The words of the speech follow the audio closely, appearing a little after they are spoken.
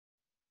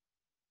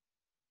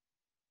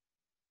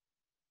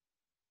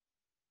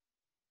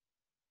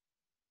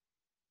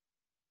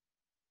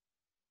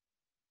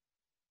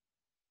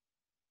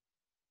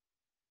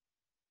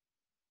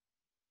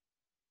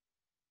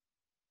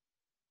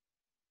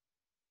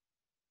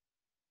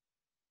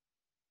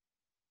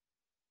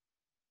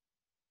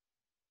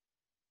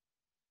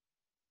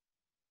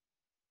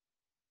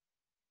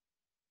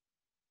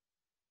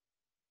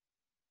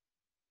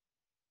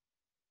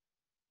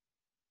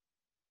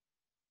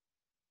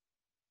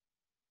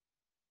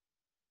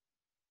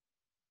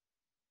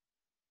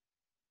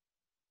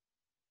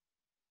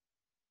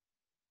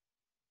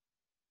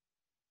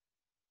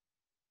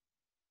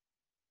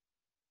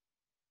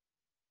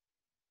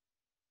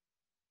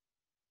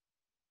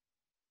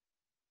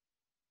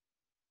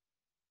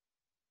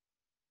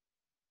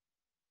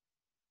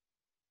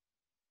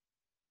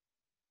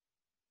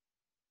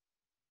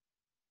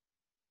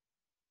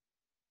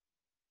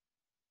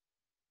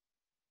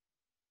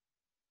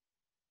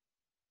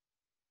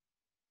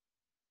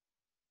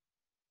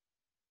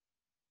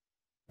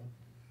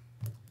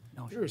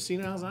No, You're as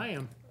senile as I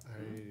am.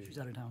 she's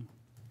out of town.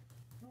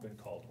 Been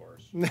called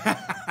worse.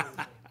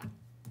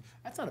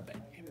 That's not a bad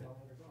name.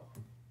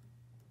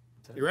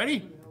 You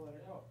ready?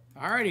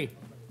 All righty.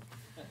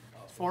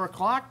 4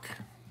 o'clock.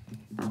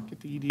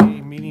 Get the EDA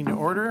meeting to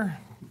order.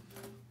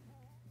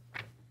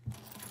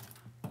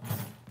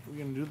 We're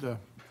gonna do the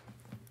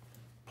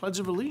Pledge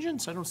of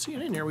Allegiance. I don't see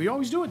it in there. We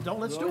always do it, don't?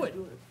 Let's do it.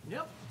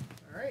 Yep.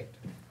 All right.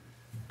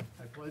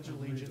 I pledge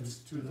allegiance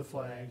to the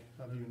flag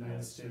of the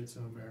United States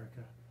of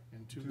America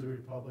and to the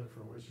republic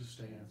for which it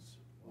stands,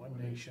 one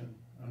nation,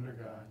 under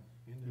God,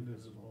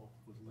 indivisible,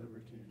 with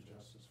liberty and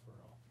justice for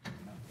all.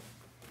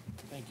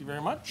 Thank you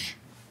very much.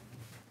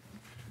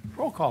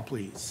 Roll call,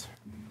 please.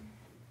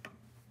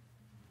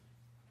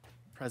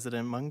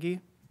 President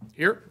Mungy,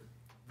 Here.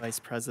 Vice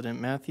President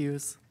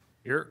Matthews,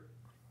 Here.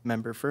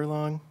 Member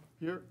Furlong,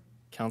 Here.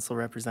 Council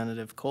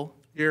Representative Cole,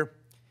 Here.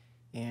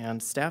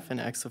 and staff and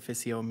ex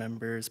officio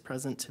members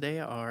present today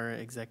are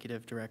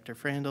Executive Director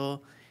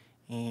Frandl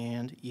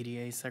and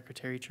EDA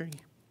Secretary Tree.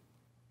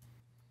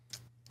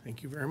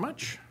 Thank you very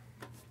much.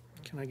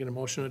 Can I get a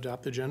motion to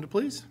adopt the agenda,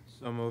 please?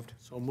 So moved.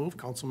 So moved.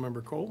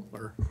 Councilmember Cole,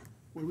 or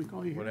what do we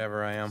call you here?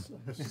 Whatever I am.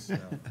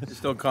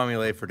 Just don't call me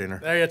late for dinner.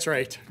 That's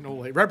right. No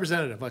late.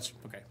 Representative, let's,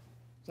 okay.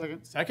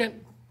 Second.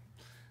 Second.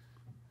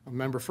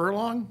 Member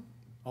Furlong.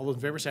 All those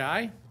in favor say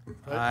aye.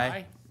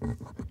 Aye.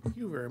 Thank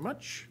you very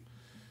much.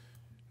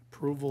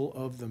 Approval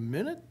of the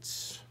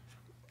minutes.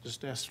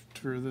 Just ask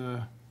for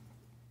the,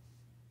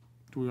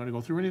 do we want to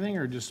go through anything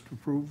or just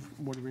approve?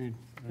 What do we,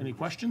 any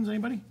questions,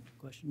 anybody?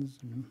 Questions?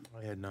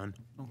 I had none.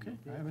 Okay,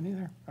 I haven't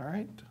either. All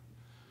right.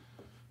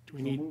 Do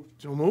we need,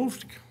 so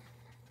moved?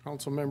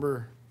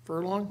 Councilmember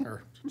Furlong,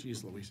 or,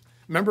 geez Louise.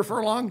 Member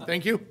Furlong,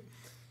 thank you.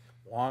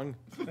 Wong.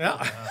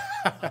 Yeah.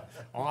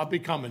 Oh, I'll be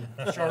coming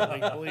shortly,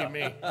 believe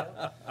me.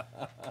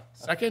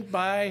 Second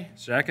by,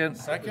 Second?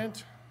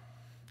 second,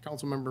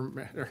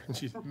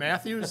 Councilmember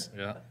Matthews.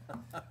 Yeah.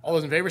 All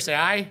those in favor say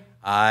aye.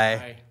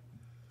 Aye.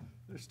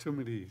 There's too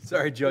many.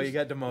 Sorry, Joe, you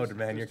got demoted,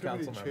 man. You're Too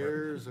many council member.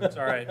 chairs. It's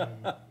all right.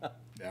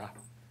 Yeah.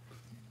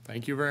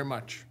 Thank you very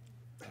much.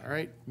 All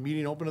right,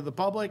 meeting open to the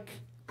public.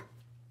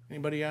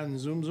 Anybody on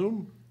Zoom?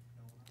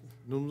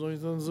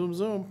 Zoom's on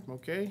Zoom.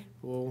 Okay,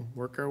 we'll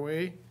work our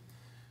way.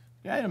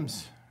 The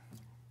items.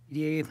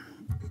 EDA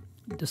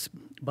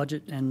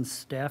budget and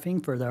staffing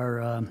for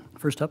our,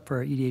 first up for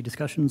our EDA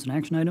discussions and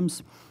action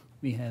items.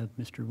 We have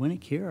Mr.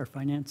 Winnick here, our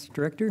finance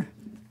director,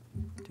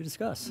 to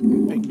discuss.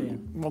 Thank you,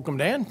 Dan. Welcome,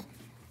 Dan.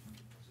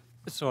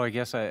 So I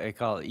guess I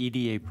call it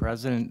EDA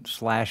president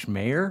 /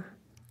 mayor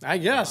I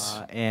guess.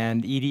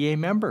 and EDA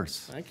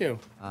members. Thank you.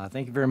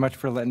 Thank you very much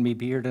for letting me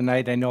be here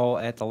tonight. I know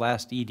at the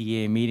last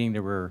EDA meeting,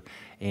 there were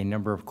a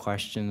number of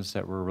questions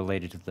that were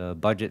related to the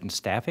budget and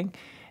staffing.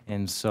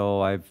 And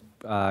so I've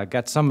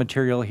got some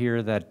material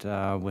here that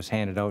was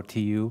handed out to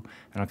you,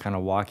 and I'll kind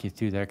of walk you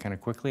through that kind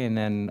of quickly and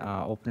then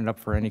open it up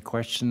for any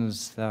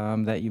questions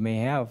that you may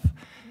have.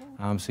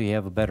 So you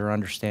have a better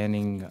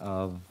understanding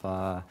of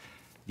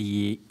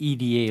the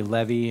EDA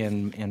levy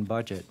and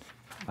budget.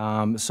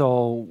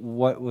 So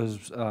what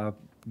was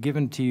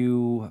given to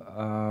you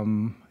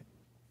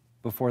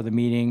before the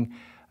meeting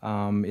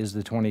is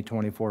the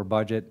 2024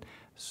 budget.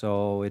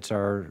 So it's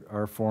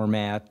our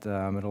format.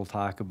 It'll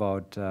talk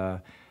about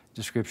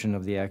description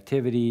of the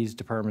activities,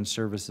 department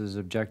services,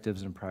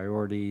 objectives and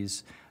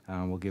priorities.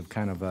 We'll give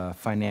kind of a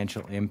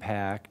financial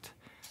impact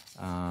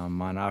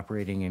on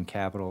operating and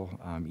capital.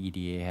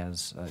 EDA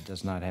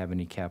does not have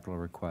any capital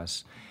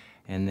requests.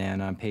 And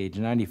then on page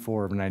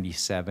 94 of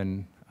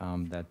 97,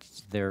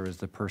 there is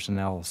the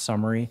personnel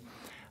summary.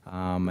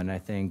 And I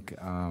think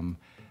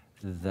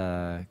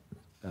the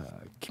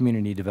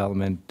community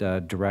development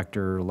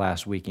director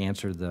last week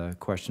answered the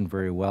question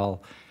very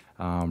well.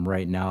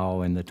 Right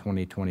now in the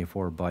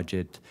 2024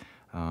 budget,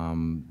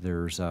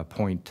 there's a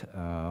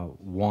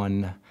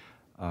 0.1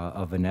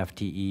 of an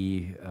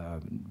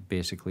FTE,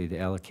 basically the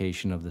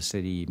allocation of the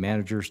city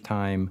manager's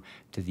time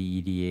to the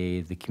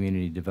EDA. The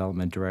community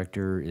development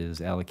director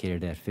is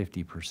allocated at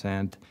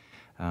 50%.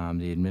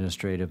 The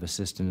administrative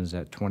assistant is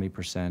at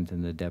 20%,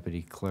 and the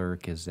deputy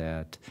clerk is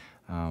at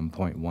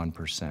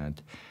 0.1%.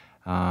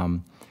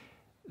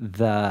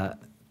 The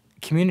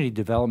community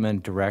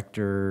development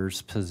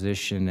director's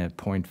position at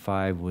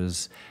 0.5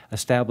 was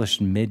established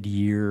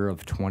mid-year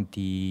of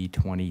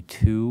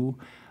 2022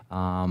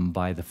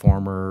 by the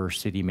former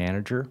city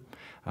manager.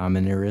 And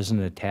there is an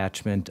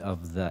attachment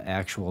of the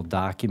actual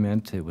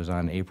document. It was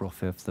on April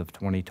 5th of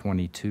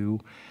 2022.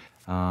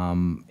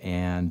 Adding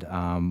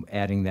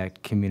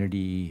that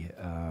community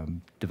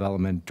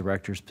development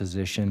director's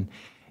position.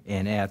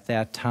 And at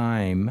that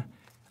time,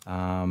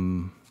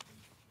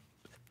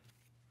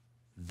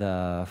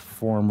 the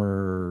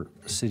former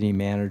city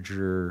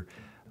manager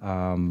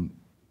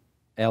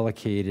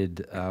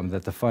allocated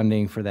that the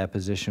funding for that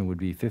position would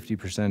be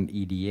 50%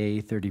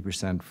 EDA,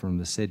 30% from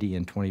the city,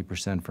 and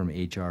 20% from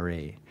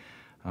HRA.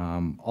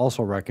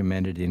 Also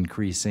recommended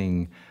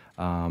increasing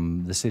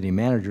the city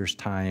manager's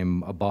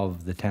time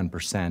above the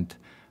 10%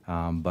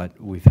 but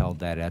we've held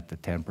that at the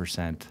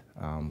 10%,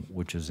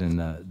 which is in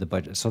the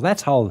budget. So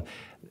that's how,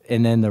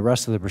 and then the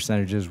rest of the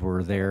percentages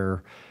were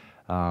there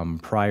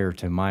prior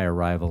to my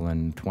arrival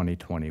in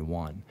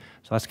 2021.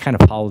 So that's kind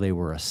of how they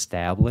were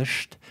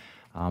established.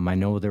 I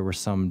know there was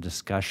some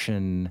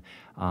discussion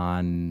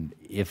on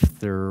if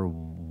there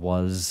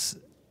was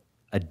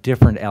a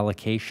different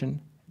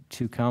allocation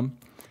to come.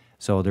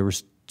 So there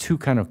was two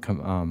kind of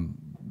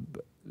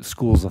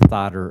schools of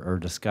thought or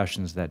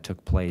discussions that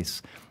took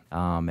place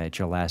at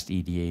your last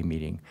EDA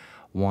meeting.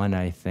 One,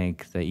 I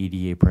think the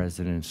EDA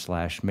president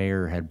 /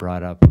 mayor had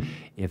brought up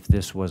if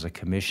this was a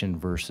commission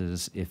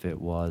versus if it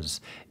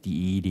was the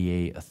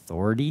EDA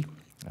authority.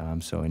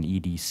 So an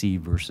EDC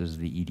versus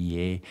the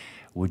EDA,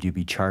 would you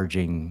be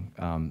charging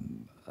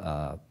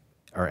or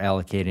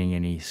allocating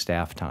any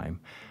staff time?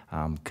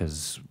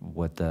 Because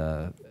what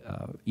the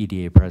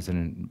EDA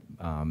president,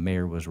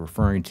 mayor was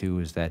referring to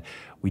is that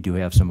we do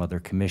have some other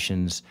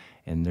commissions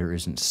and there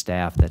isn't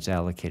staff that's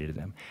allocated to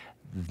them.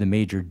 The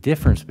major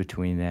difference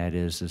between that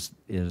is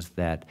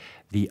that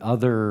the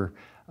other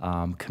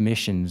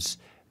commissions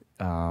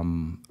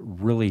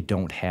really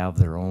don't have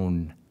their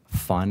own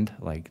fund,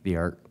 like the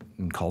art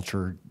and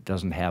culture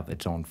doesn't have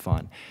its own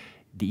fund.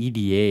 The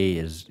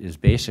EDA is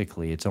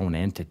basically its own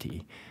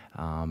entity,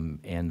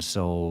 and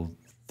so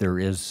there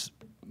is,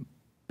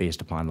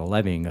 based upon the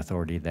levying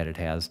authority that it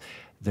has,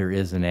 there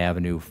is an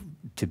avenue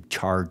to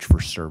charge for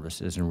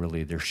services, and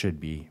really there should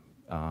be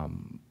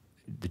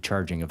the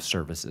charging of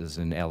services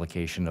and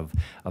allocation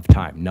of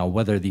time. Now,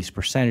 whether these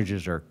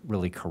percentages are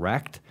really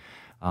correct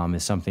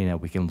is something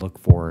that we can look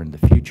for in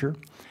the future.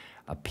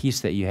 A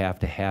piece that you have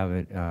to have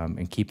it,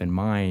 and keep in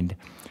mind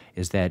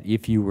is that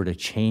if you were to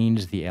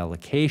change the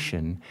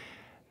allocation,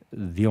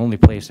 the only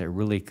place that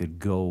really could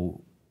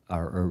go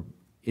or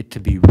it to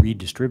be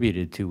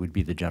redistributed to would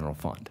be the general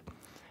fund.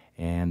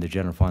 And the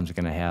general fund is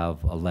going to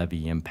have a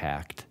levy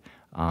impact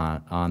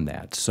on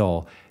that.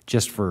 So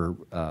just for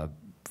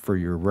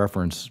your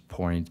reference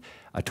point,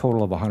 a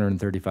total of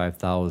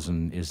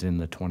 $135,000 is in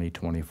the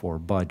 2024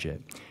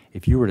 budget.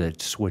 If you were to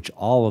switch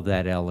all of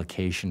that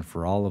allocation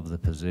for all of the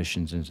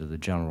positions into the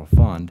general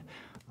fund,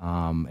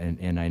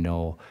 and I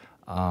know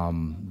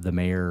the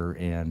mayor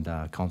and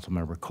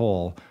Councilmember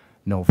Cole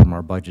know from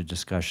our budget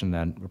discussion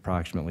that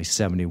approximately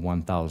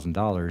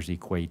 $71,000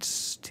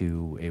 equates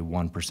to a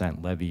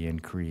 1% levy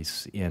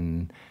increase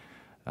in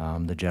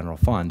the general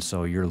fund.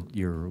 So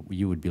you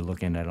would be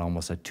looking at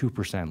almost a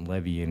 2%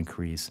 levy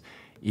increase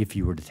if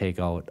you were to take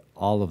out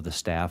all of the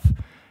staff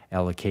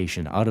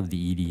allocation out of the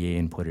EDA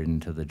and put it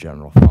into the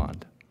general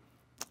fund.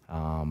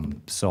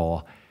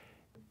 So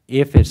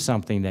if it's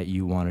something that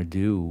you want to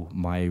do,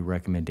 my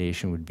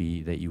recommendation would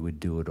be that you would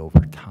do it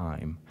over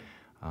time.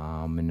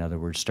 In other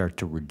words, start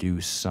to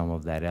reduce some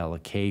of that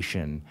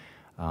allocation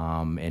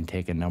and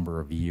take a number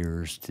of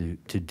years to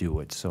do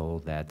it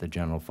so that the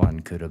general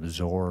fund could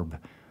absorb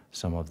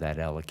some of that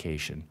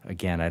allocation.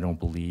 Again, I don't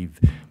believe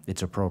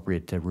it's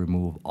appropriate to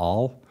remove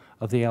all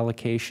of the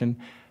allocation,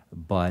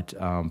 but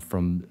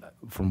from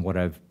what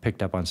I've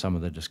picked up on some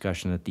of the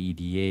discussion at the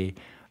EDA,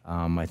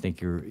 I think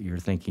you're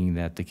thinking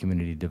that the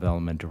community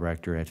development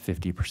director at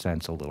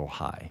 50% is a little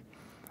high.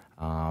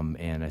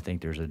 And I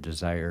think there's a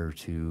desire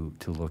to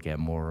look at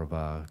more of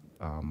a,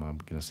 I'm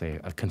going to say,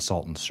 a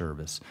consultant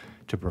service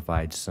to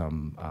provide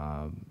some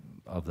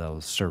of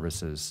those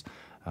services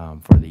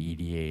for the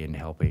EDA in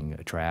helping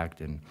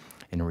attract and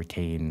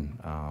retain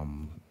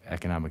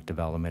economic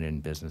development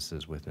and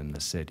businesses within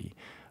the city,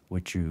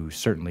 which you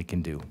certainly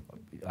can do.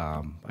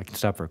 I can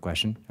stop for a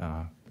question.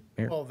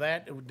 Mayor? Well,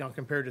 that, now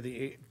compared to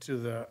the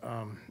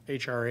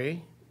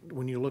HRA,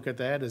 when you look at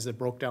that, is it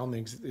broke down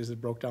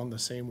the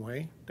same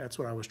way? That's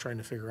what I was trying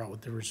to figure out,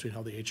 what the difference between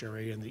how the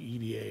HRA and the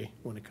EDA,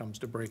 when it comes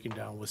to breaking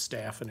down with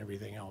staff and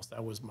everything else.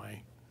 That was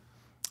my...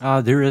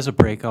 There is a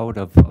breakout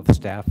of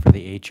staff for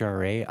the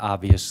HRA.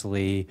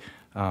 Obviously,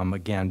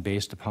 again,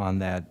 based upon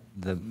that,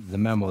 the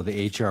memo,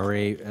 the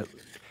HRA,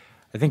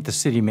 I think the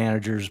city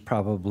manager is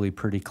probably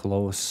pretty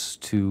close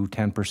to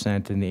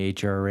 10% in the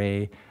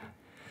HRA.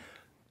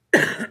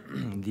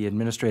 The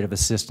administrative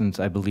assistants,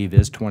 I believe,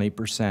 is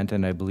 20%,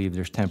 and I believe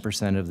there's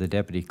 10% of the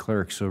deputy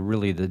clerk. So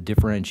really the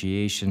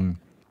differentiation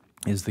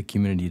is the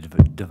community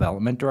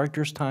development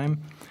director's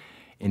time.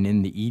 And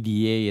in the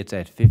EDA, it's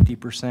at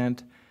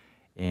 50%.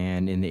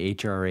 And in the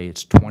HRA,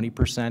 it's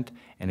 20%.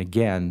 And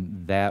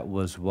again, that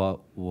was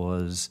what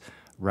was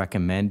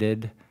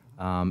recommended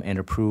and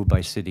approved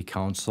by City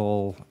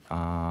Council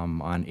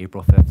on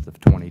April 5th of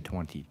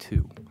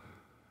 2022,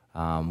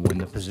 when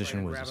the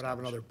position was Grab it out of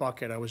established. another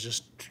bucket. I was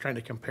just trying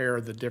to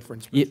compare the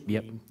difference Yep.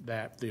 between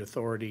that, the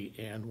authority,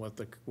 and what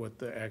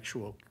the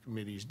actual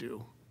committees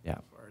do. Yeah. As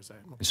far as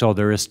that. So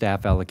there is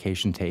staff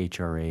allocation to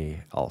HRA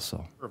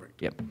also.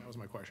 Perfect. Yep. That was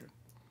my question.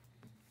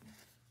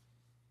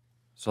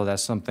 So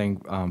that's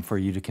something for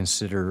you to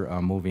consider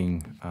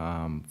moving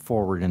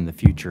forward in the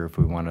future if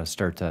we want to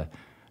start to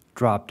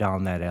drop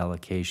down that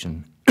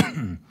allocation.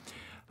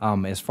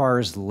 As far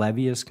as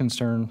levy is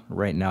concerned,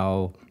 right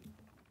now,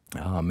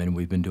 and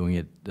we've been doing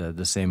it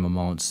the same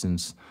amount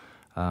since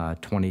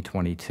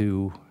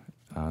 2022,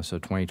 So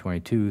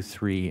 2022,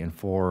 3, and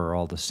 4 are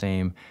all the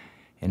same,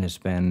 and it's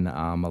been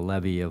a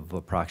levy of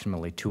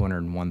approximately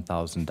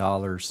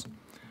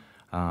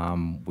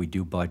 $201,000. We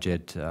do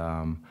budget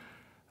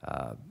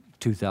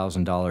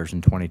 $2,000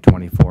 in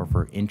 2024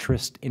 for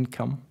interest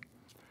income.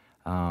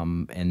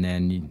 And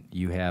then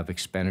you have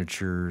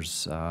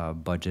expenditures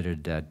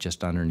budgeted at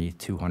just underneath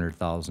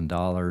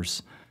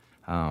 $200,000.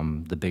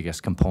 The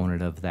biggest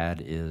component of that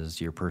is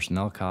your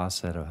personnel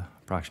costs at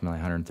approximately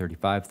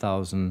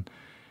 $135,000.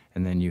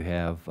 And then you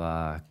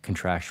have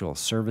contractual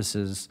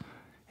services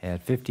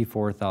at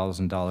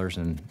 $54,000,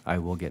 and I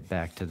will get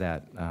back to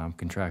that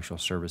contractual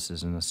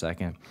services in a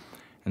second.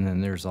 And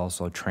then there's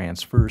also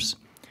transfers.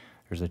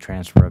 There's a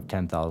transfer of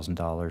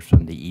 $10,000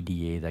 from the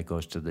EDA that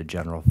goes to the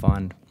general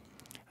fund.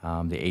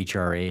 The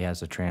HRA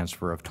has a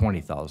transfer of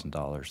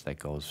 $20,000 that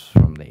goes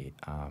from the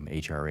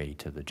HRA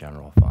to the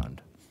general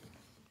fund.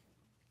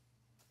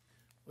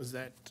 Was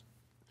that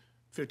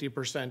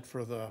 50%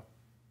 for the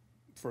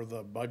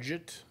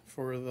budget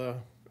for the,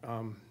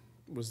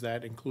 was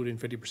that including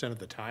 50% of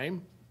the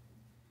time?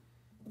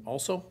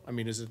 Also, I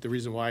mean, is it the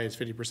reason why it's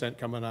 50%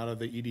 coming out of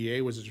the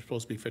EDA? Was it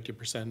supposed to be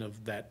 50%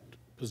 of that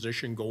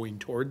position going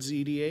towards the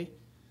EDA?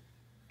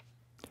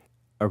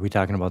 Are we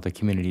talking about the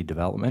community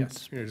development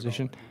Yes, community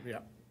position? development, yeah.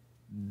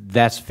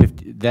 That's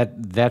 50,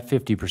 that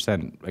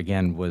 50%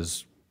 again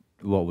was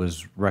what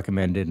was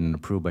recommended and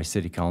approved by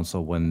city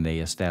council when they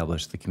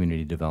established the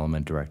community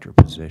development director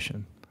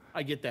position.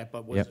 I get that,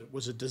 but Yep.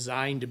 was it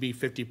designed to be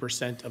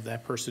 50% of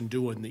that person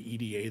doing the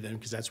EDA then?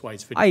 Because that's why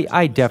it's 50%. I of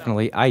the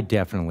salary.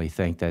 definitely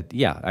think that,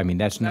 yeah, I mean,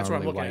 that's And that's what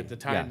I'm normally looking why. at, the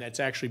time yeah. that's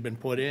actually been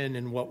put in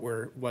and what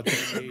the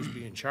EDA is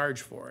being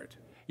charged for it.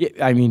 Yeah,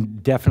 I mean,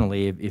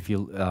 definitely, if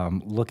you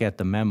look at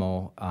the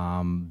memo,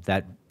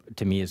 that,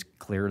 to me, is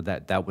clear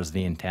that that was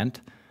the intent,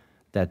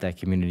 that that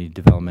community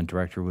development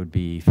director would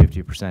be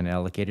 50%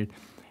 allocated.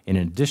 In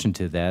addition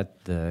to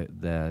that,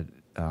 the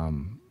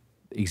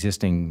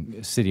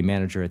existing city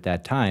manager at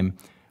that time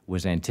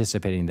was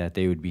anticipating that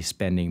they would be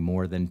spending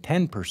more than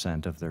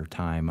 10% of their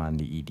time on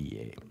the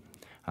EDA.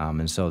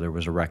 And so there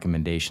was a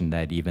recommendation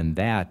that even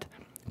that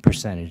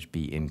percentage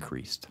be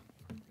increased.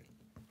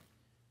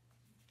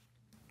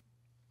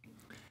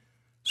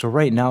 So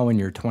right now in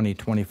your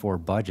 2024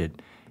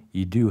 budget,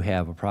 you do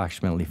have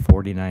approximately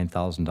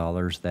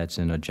 $49,000 that's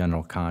in a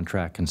general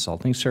contract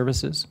consulting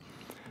services.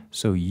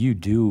 So you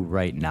do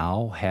right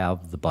now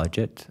have the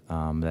budget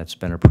that's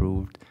been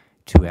approved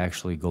to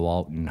actually go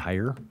out and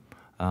hire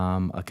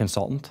a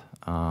consultant.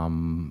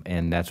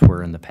 And that's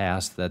where in the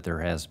past that there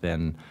has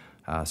been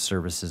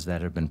services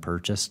that have been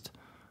purchased.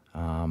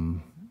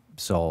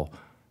 So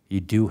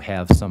you do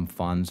have some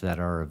funds that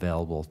are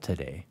available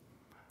today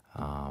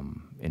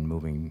in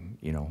moving,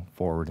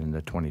 forward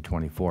into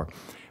 2024.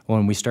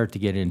 When we start to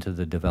get into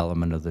the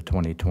development of the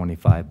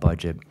 2025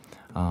 budget,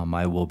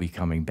 I will be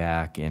coming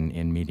back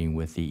and meeting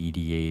with the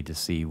EDA to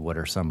see what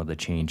are some of the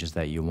changes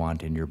that you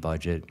want in your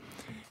budget.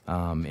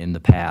 In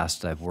the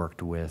past, I've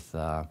worked with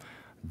the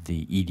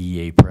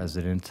EDA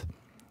president,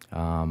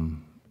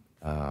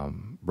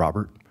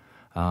 Robert,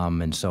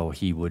 and so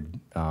he would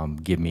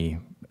give me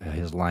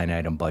his line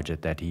item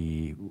budget that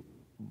he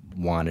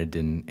wanted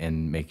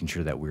and making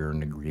sure that we were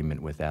in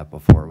agreement with that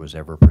before it was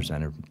ever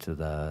presented to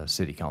the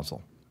city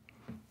council.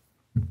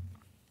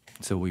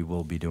 So we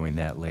will be doing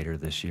that later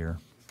this year.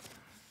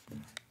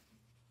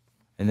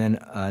 And then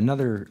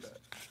another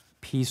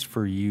piece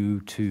for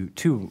you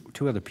two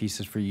other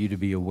pieces for you to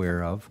be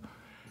aware of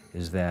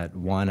is that,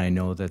 one, I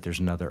know that there's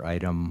another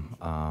item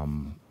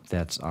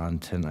that's on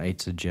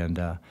tonight's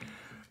agenda,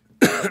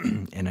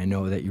 and I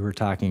know that you were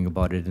talking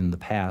about it in the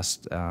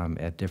past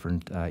at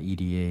different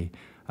EDA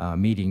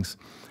meetings,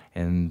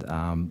 and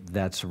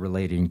that's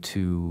relating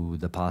to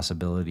the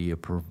possibility of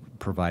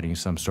providing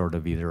some sort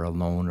of either a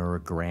loan or a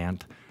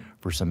grant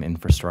for some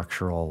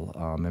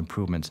infrastructural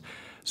improvements.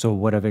 So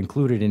what I've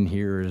included in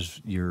here is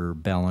your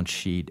balance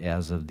sheet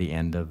as of the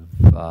end of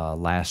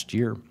last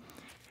year,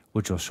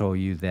 which will show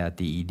you that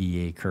the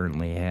EDA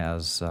currently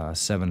has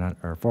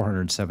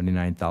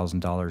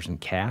 $479,000 in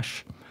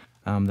cash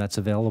that's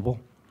available.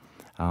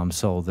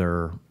 So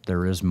there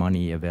is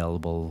money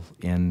available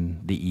in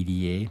the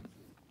EDA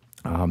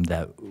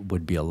that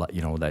would be a lot,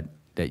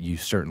 that you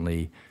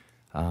certainly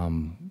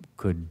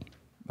could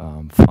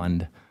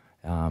fund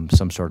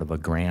some sort of a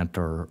grant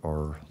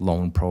or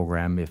loan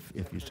program if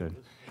you should.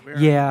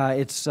 Yeah,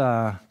 it's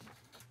about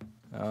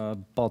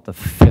the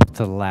 5th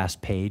to the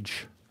last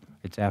page.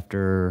 It's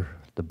after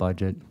the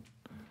budget.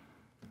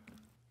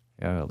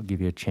 I'll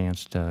give you a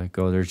chance to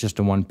go. There's just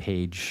a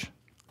one-page.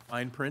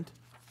 Fine print?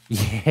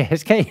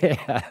 Yes,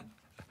 yeah.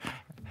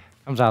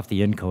 Comes off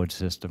the Encode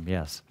system,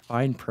 yes.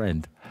 Fine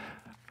print.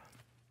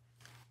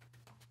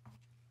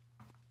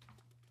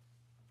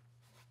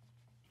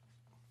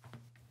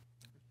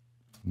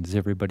 Does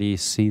everybody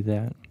see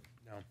that?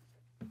 No.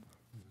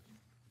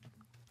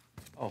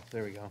 Oh,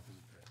 there we go. Where'd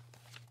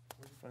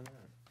you find that?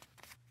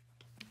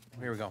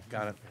 Oh, here we go,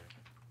 got it.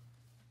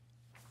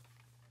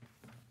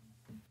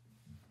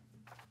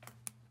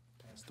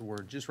 Past the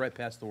word, just right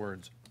past the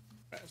words.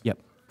 Yep.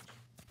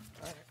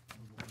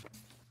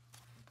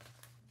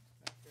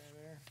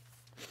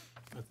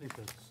 think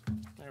that's,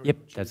 There we Yep,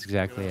 go, Chief. that's Look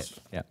exactly at it, us.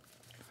 yeah.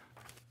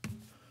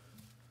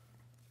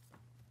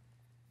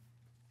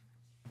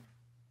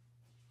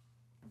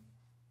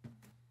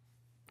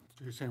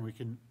 so you're saying we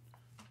can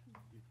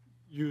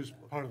use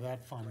part of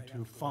that fund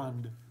to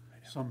fund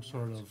some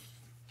sort of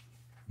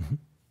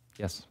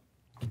Yes,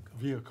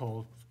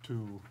 vehicle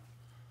to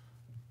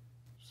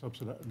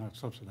subsidize, not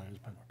subsidize,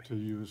 but to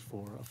use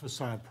for a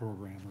facade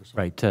program or something.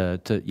 right,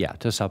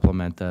 to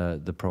supplement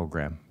the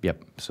program,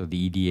 yep. So the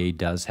EDA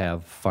does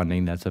have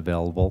funding that's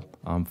available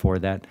for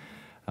that.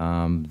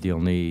 The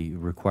only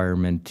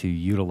requirement to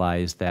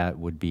utilize that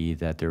would be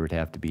that there would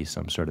have to be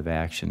some sort of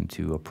action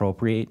to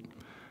appropriate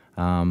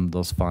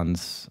those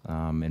funds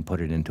and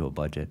put it into a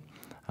budget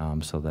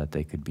so that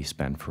they could be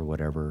spent for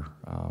whatever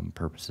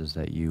purposes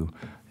that you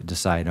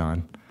decide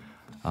on.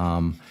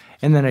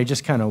 And then I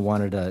just kind of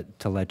wanted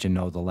to let you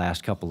know the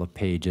last couple of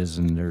pages,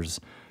 and there's,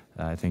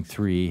 I think,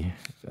 3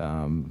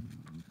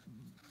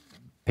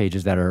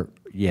 pages that are,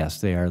 yes,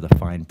 they are the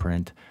fine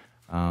print.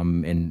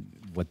 And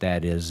what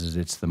that is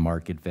it's the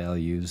market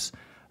values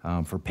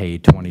for pay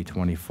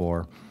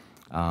 2024.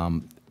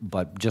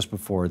 But just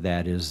before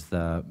that is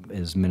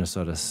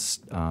Minnesota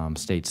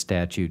State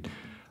Statute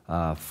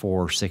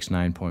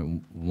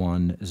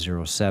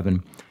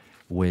 469.107,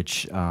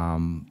 which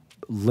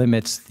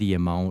limits the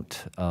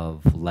amount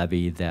of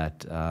levy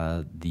that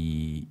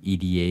the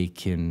EDA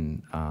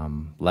can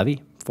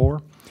levy for.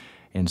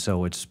 And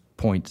so it's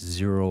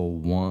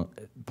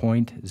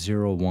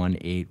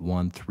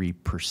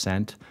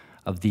 0.01813%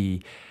 of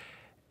the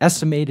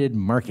estimated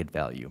market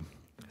value.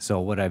 So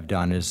what I've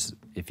done is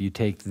if you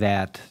take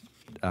that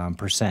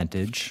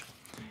percentage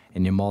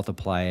and you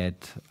multiply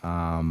it,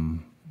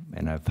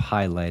 and I've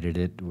highlighted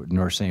it,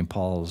 North St.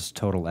 Paul's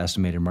total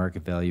estimated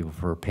market value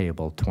for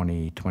payable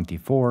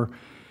 2024,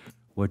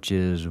 which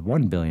is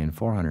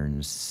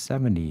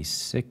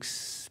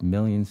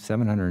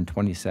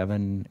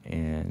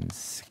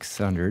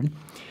 $1,476,727,600.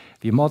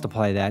 If you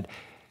multiply that,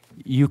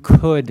 you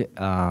could,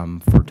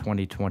 for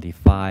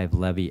 2025,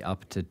 levy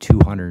up to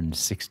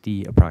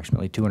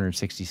approximately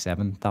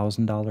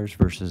 $267,000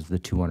 versus the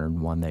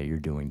 201 that you're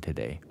doing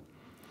today.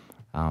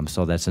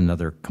 So that's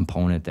another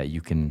component that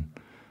you can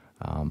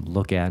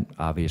look at.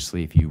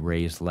 Obviously, if you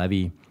raise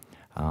levy,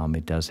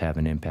 it does have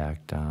an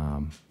impact,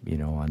 you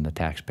know, on the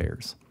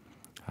taxpayers.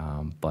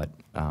 But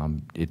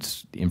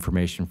it's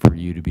information for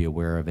you to be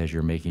aware of as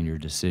you're making your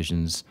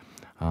decisions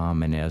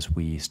and as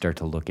we start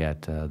to look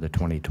at the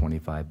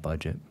 2025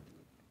 budget.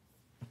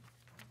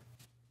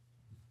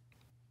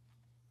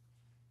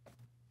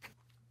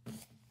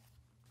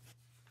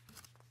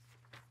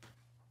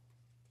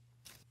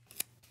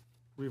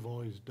 We've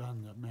always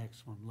done the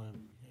maximum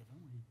levy,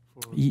 haven't we?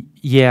 For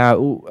Yeah,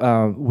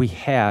 we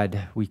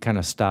kind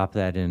of stopped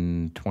that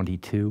in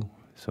 '22.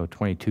 So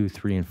 '22,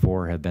 3, and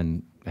 4 have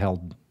been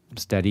held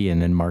steady,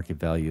 and then market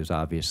values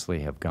obviously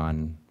have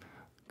gone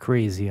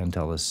crazy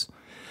until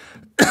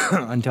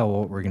until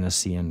what we're going to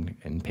see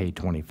in pay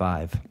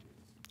 25.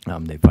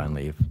 They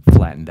finally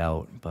flattened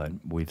out, but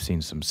we've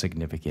seen some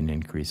significant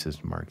increases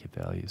in market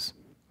values.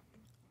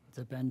 Has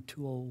it been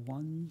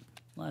 201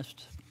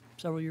 last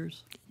several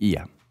years?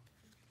 Yeah.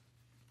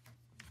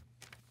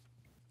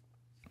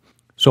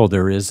 So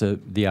there is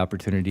the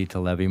opportunity to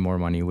levy more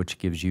money, which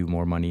gives you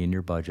more money in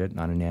your budget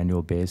on an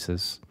annual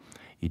basis.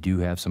 You do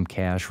have some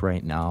cash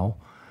right now,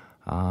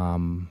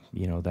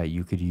 you know, that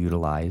you could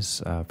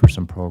utilize for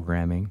some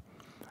programming.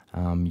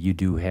 You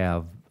do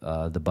have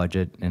the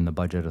budget and the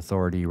budget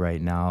authority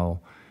right now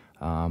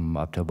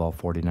up to about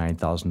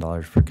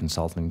 $49,000 for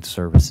consulting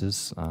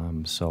services.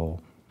 So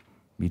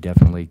you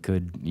definitely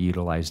could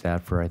utilize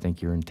that for, I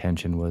think your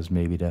intention was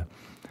maybe to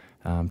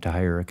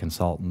hire a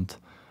consultant.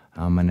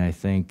 And I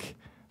think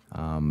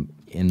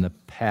in the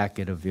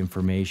packet of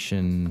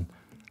information,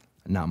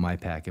 not my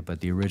packet, but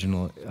the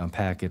original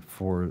packet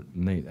for,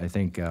 I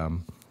think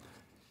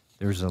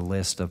there's a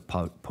list of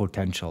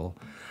potential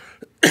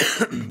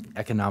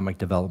economic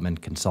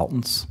development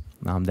consultants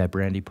that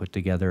Brandy put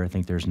together. I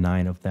think there's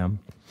 9 of them.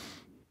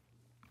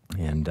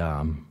 And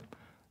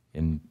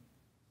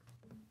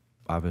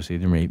obviously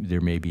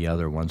there may be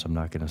other ones. I'm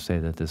not going to say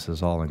that this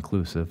is all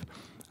inclusive,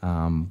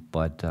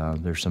 but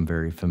there's some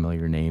very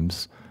familiar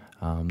names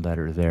that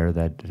are there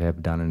that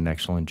have done an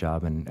excellent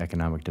job in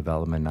economic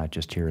development, not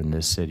just here in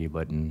this city,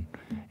 but in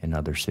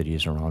other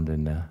cities around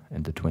in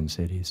the Twin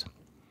Cities.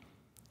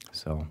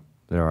 So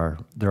there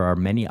are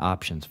many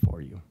options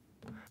for you.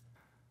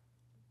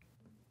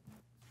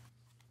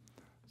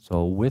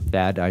 So with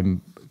that,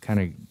 I'm kind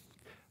of,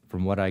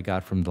 from what I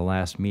got from the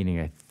last meeting,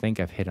 I think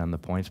I've hit on the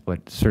points,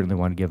 but certainly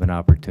want to give an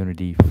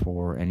opportunity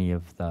for any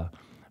of the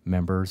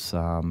members.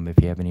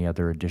 If you have any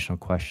other additional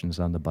questions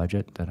on the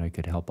budget that I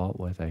could help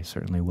out with, I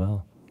certainly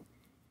will.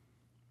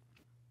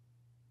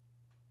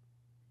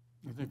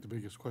 I think the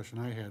biggest question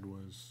I had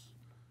was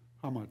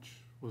how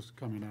much was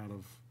coming out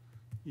of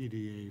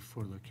EDA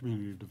for the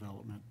community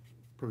development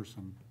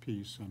person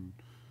piece, and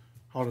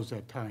how does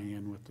that tie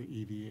in with the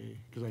EDA?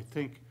 Because I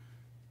think,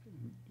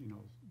 you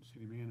know,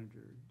 city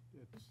manager,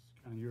 it's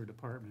kind of your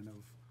department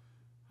of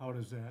how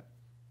does that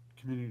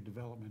community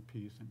development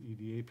piece and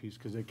EDA piece,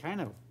 because they kind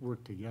of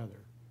work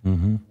together.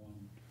 Mm-hmm.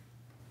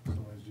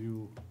 So as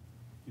you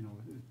know,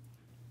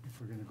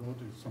 if we're gonna go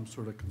to some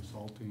sort of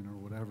consulting or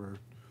whatever,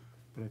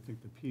 but I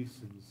think the piece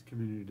is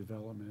community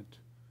development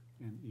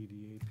and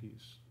EDA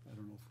piece. I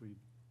don't know if we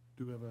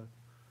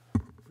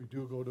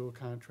do go to a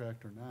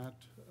contract or not.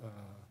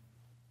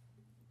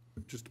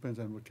 Just depends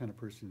on what kind of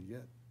person you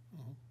get.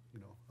 You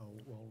know, how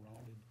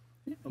well-rounded.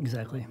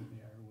 Exactly.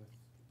 They are with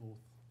both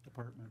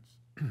departments.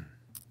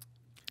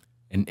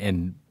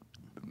 And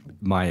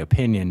my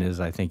opinion is,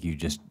 I think you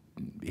just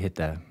hit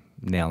the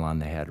nail on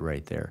the head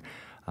right there.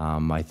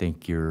 I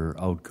think your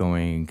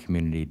outgoing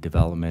community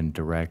development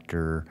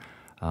director,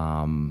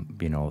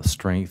 you know,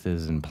 strength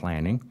is in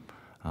planning,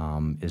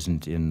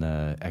 isn't in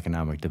the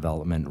economic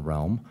development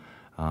realm.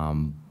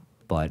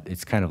 But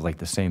it's kind of like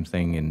the same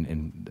thing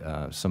in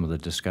some of the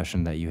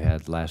discussion that you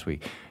had last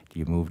week. Do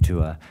you move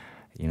to a,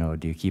 you know,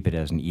 do you keep it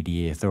as an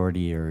EDA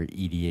authority or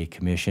EDA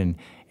commission?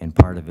 And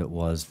part of it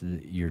was,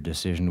 your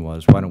decision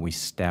was, why don't we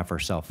staff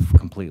ourselves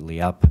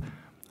completely up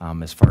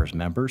as far as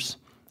members?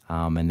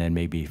 And then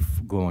maybe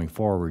going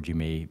forward, you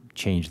may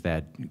change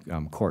that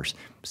course.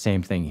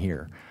 Same thing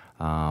here.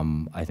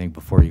 I think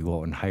before you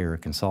go out and hire a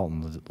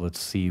consultant, let's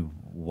see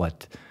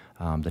what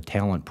the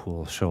talent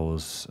pool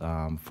shows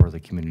for the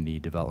community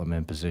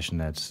development position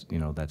that's, you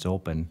know, that's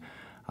open.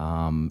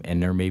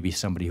 And there may be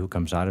somebody who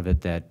comes out of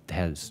it that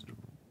has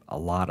a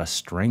lot of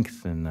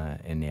strength in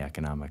the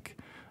economic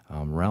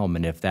realm.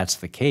 And if that's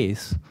the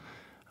case,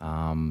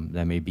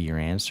 that may be your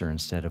answer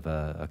instead of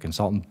a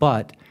consultant.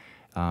 But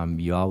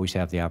you always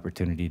have the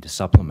opportunity to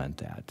supplement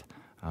that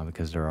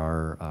because there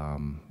are,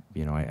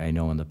 you know, I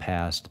know in the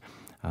past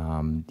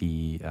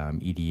the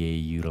EDA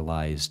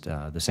utilized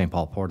the St.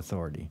 Paul Port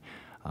Authority,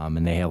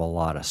 and they have a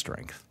lot of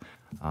strength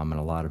and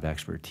a lot of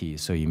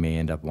expertise. So you may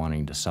end up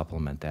wanting to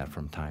supplement that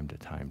from time to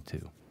time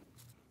too.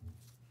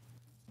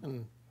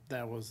 And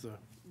that was the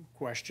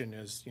question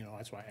is, you know,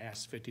 that's why I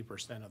asked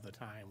 50% of the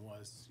time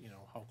was, you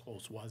know, how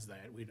close was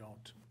that? You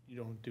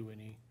don't do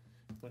any,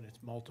 when it's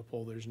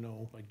multiple, there's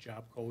no like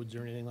job codes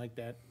or anything like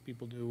that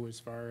people do as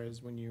far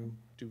as when you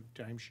do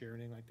timeshare or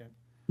anything like that?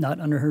 Not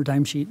under her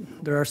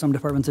timesheet. There are some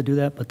departments that do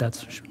that, but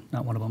that's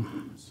not one of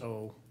them.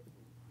 So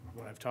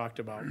what I've talked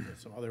about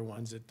with some other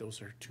ones, that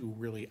those are two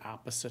really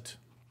opposite.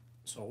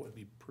 So it'd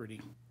be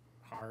pretty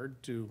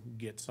hard to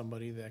get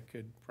somebody that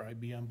could probably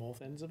be on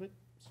both ends of it.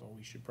 So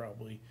we should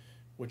probably,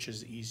 which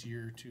is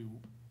easier to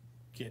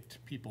get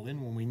people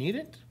in when we need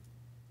it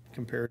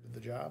compared to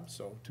the job.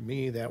 So to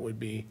me, that would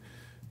be,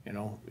 you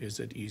know, is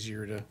it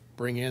easier to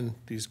bring in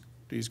these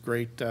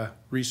great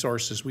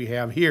resources we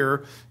have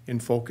here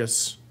and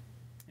focus,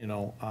 you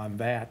know, on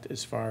that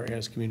as far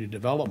as community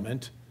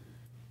development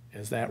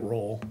as that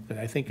role. And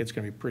I think it's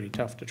gonna be pretty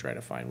tough to try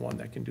to find one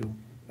that can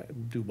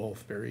do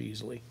both very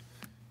easily.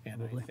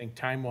 And I think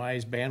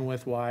time-wise,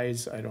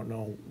 bandwidth-wise, I don't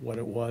know what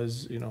it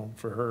was, you know,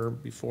 for her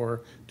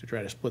before to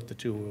try to split the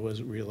two.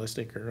 Was it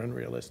realistic or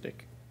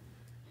unrealistic?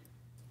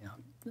 Yeah,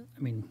 I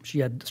mean, she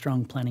had a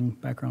strong planning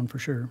background for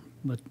sure,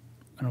 but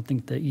I don't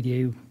think the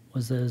EDA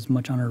was as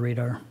much on her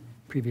radar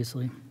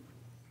previously,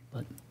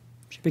 but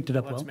she picked it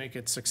up well. Let's make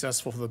it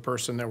successful for the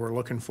person that we're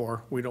looking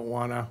for. We don't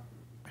wanna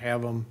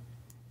have them,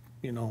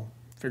 you know,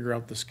 figure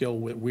out the skill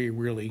we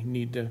really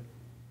need to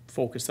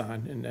focus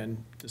on and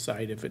then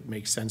decide if it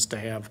makes sense to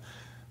have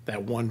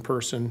that one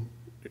person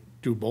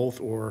do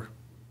both or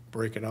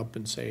break it up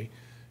and say,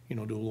 you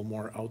know, do a little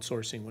more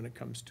outsourcing when it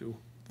comes to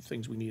the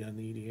things we need on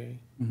the EDA.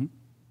 Mm-hmm.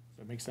 Does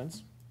that make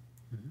sense?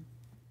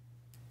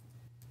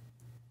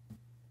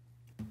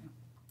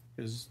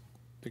 Is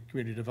the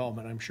community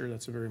development, I'm sure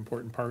that's a very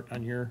important part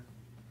on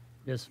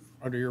Yes,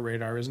 under your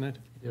radar, isn't it?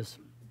 yes.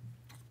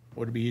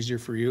 Would it be easier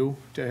for you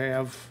to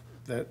have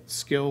that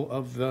skill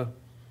of the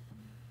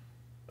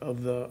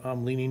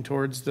leaning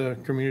towards the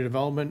community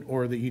development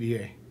or the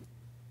EDA?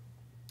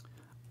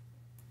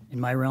 In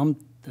my realm,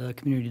 the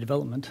community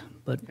development,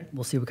 but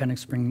we'll see what kind of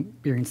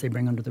experience they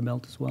bring under their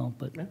belt as well,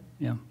 but, Yeah.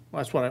 yeah,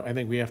 Well, that's what I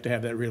think we have to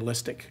have that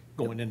realistic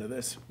going into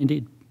this,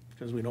 indeed,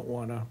 because we don't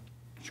want to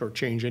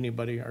shortchange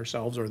anybody,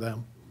 ourselves or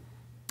them.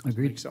 Make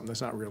agreed. something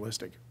that's not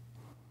realistic.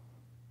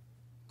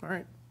 All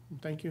right,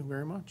 thank you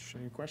very much.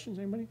 Any questions,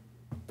 anybody?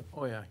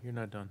 Oh, yeah, you're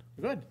not done.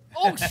 Good.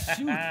 Oh,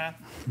 shoot.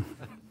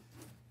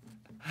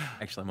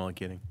 Actually, I'm only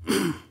kidding.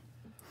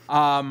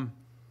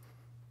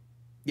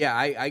 Yeah,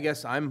 I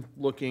guess I'm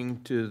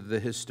looking to the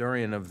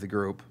historian of the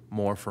group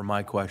more for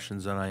my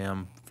questions than I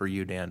am for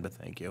you, Dan, but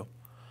thank you.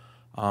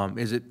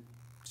 Is it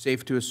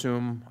safe to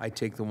assume I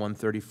take the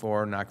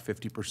 134, knock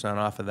 50%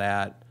 off of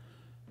that,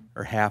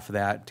 or half of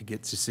that to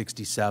get to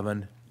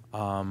 67?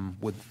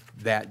 Would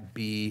that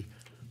be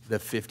the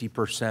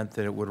 50%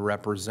 that it would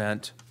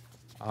represent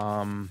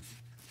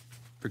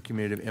for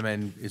community? I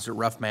mean, is it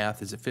rough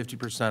math? Is it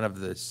 50% of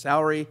the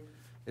salary?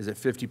 Is it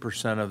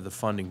 50% of the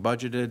funding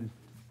budgeted?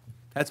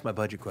 That's my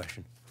budget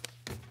question.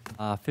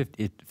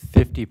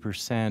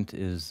 50%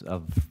 is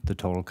of the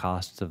total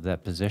costs of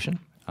that position.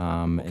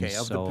 Okay,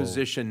 of the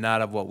position,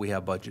 not of what we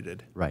have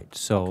budgeted. Right,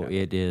 so Okay.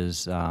 it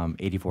is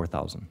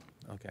 84,000.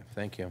 Okay,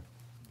 thank you.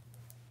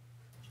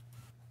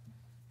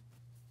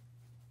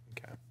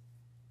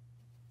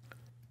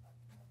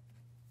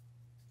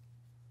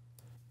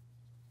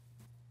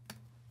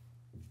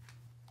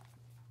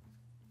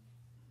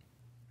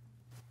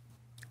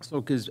 So,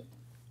 because,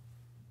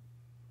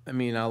 I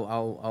mean,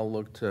 I'll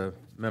look to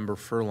Member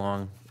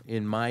Furlong.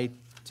 In my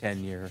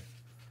tenure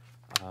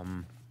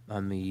on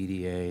the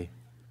EDA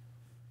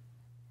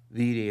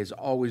has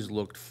always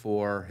looked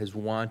for, has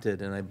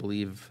wanted, and I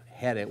believe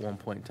had at one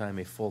point in time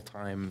a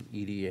full-time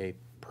EDA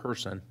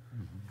person.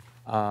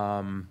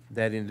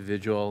 That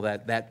individual,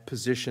 that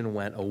position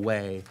went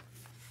away.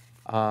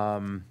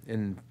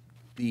 And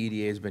the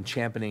EDA has been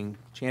championing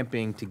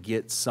to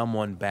get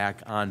someone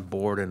back on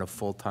board in a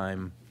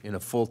full-time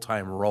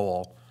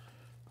role.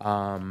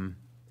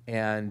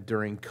 And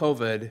during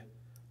COVID,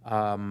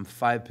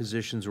 5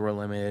 positions were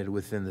eliminated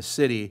within the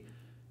city,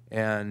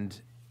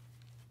 and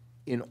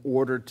in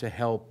order to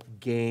help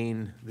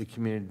gain the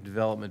community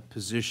development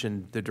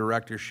position, the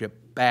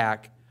directorship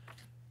back,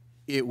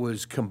 it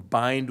was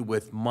combined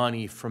with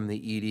money from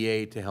the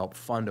EDA to help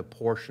fund a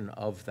portion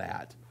of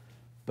that.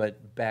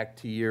 But back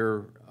to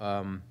your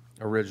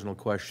original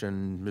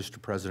question,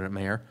 Mr. President,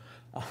 Mayor,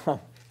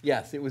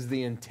 yes, it was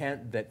the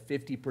intent that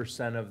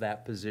 50% of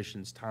that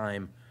position's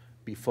time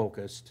be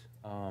focused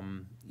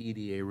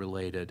EDA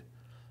related.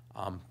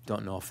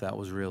 Don't know if that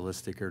was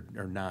realistic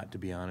or not, to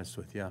be honest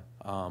with you.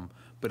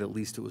 But at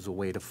least it was a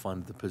way to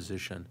fund the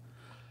position.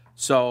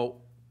 So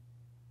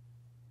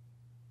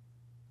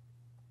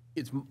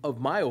it's of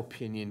my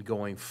opinion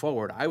going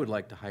forward, I would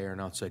like to hire an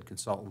outside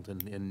consultant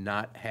and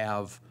not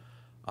have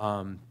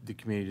the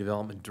community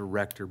development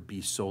director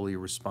be solely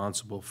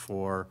responsible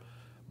for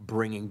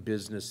bringing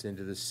business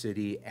into the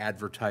city,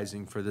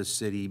 advertising for the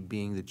city,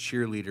 being the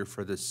cheerleader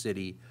for the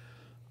city,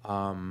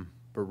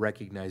 but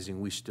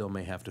recognizing we still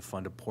may have to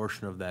fund a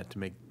portion of that to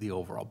make the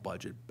overall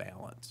budget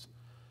balance.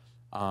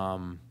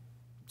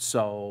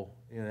 So,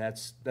 you know,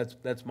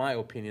 that's my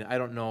opinion. I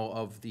don't know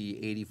of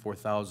the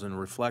 84,000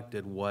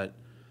 reflected what,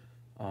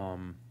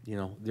 you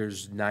know,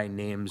 there's 9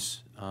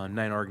 names,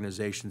 9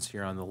 organizations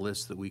here on the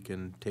list that we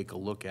can take a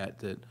look at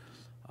that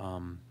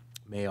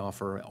may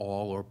offer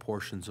all or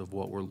portions of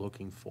what we're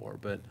looking for.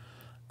 But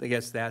I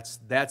guess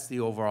that's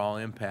the overall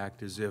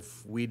impact, is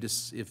if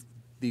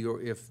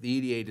the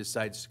EDA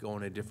decides to go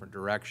in a different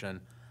direction,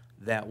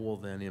 that will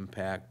then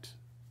impact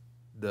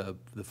the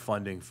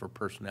funding for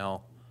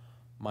personnel.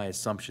 My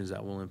assumption is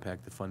that will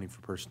impact the funding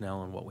for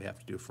personnel and what we have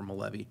to do from a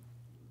levy.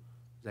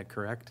 Is that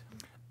correct?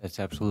 That's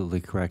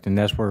absolutely correct, and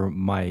that's where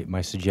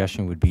my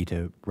suggestion would be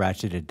to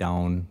ratchet it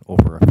down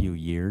over a few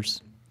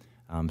years.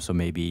 So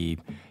maybe,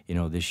 you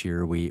know, this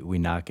year we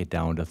knock it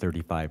down to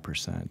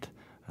 35%,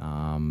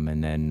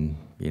 and then,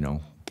 you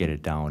know, get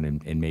it down,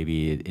 and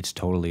maybe it's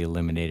totally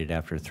eliminated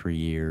after 3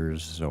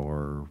 years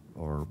or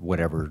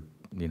whatever,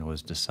 you know,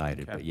 is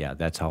decided. Okay. But yeah,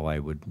 that's how I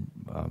would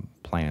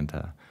plan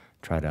to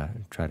try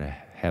to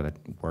have it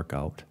work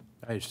out.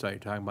 I just thought you were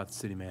talking about the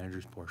city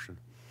manager's portion.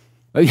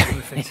 I'm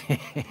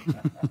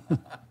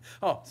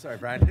Oh, sorry,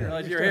 Brian, I didn't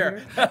realize you were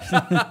here.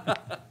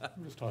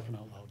 I'm just talking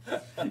out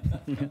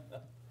loud.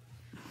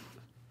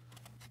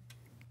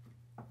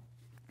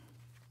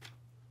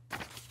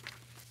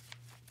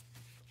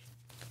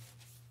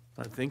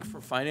 I think for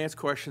finance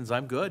questions,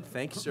 I'm good.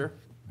 Thank you, sir.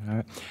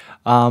 All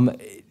right.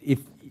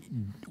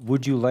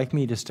 Would you like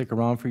me to stick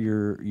around for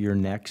your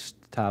next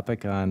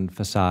topic on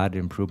facade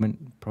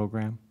improvement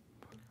program?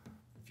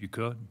 If you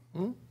could,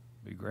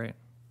 be great.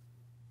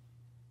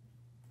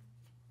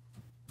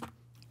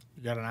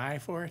 You got an eye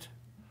for it?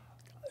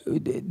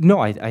 No,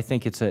 I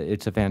think it's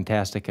a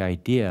fantastic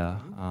idea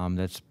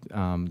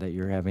that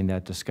you're having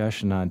that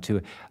discussion on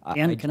too.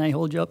 Dan, can I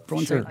hold you up for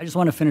one Sure. second? I just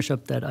want to finish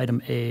up that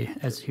item A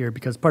as here,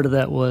 because part of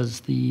that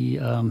was the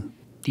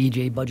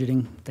DJ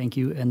budgeting, thank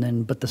you, and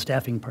then, but the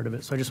staffing part of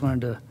it. So I just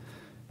wanted to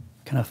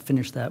kind of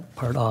finish that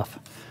part off.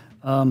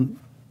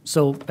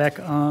 So back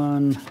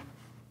on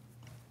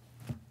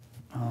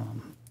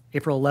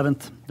April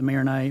 11th, the mayor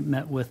and I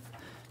met with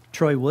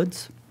Troy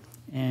Woods,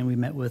 and we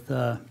met with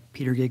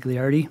Peter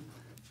Gagliardi.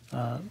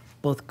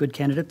 Both good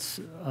candidates.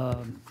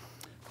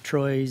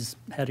 Troy's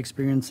had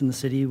experience in the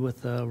city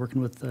with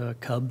working with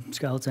Cub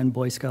Scouts and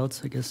Boy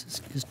Scouts. I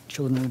guess his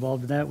children were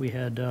involved in that. We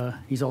had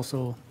he's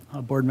also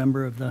a board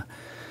member of the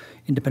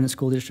Independent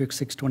School District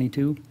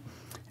 622,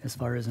 as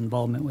far as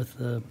involvement with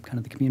kind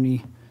of the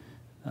community.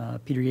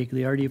 Peter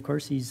Gagliardi, of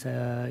course, he's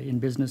in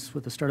business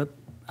with a startup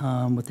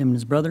with him and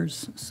his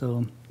brothers,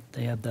 so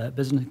they have that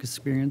business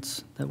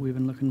experience that we've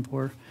been looking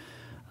for.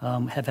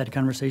 Have had a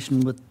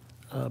conversation with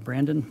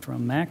Brandon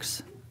from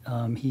Max.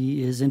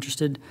 He is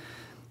interested.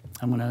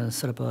 I'm going to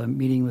set up a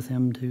meeting with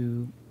him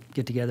to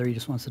get together. He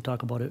just wants to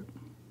talk about it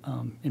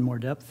in more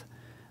depth.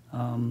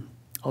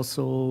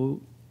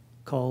 Also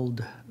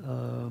called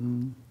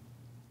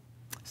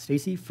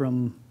Stacy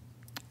from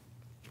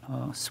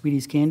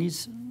Sweeties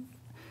Candies.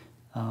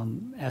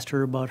 Asked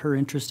her about her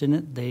interest in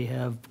it. They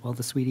have, well,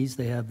 the Sweeties,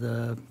 they have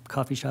the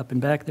coffee shop in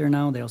back there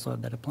now. They also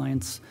have that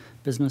appliance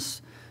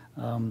business.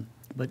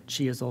 But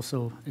she has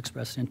also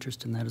expressed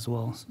interest in that as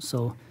well.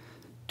 So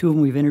 2 of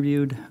them we've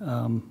interviewed,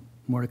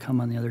 more to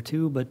come on the other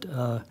 2, but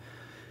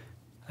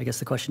I guess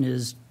the question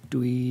is, are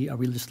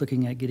we just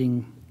looking at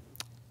getting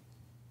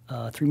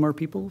 3 more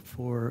people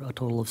for a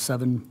total of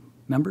 7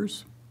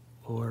 members?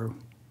 Or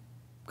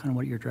kind of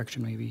what your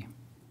direction may be.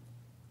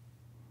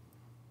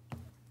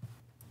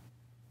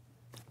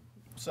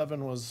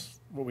 7 was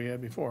what we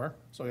had before,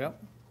 so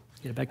yep.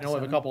 Get it back I to know we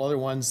have a 7. couple other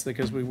ones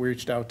because we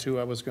reached out to.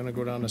 I was gonna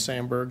go down to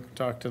Sandburg,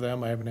 talk to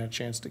them. I haven't had a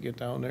chance to get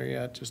down there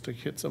yet, just to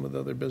hit some of the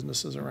other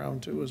businesses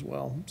around too as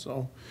well.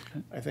 So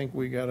I think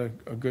we got a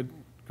good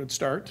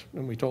start,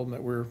 and we told them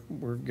that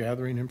we're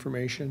gathering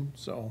information,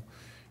 so,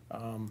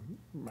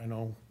 I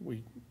know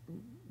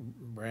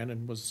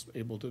Brandon was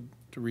able to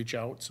reach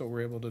out, so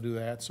we're able to do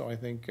that. So I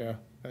think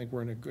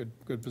we're in a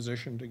good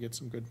position to get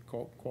some good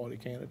quality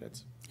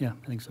candidates. Yeah,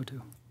 I think so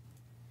too.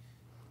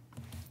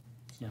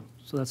 Yeah,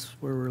 so that's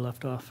where we're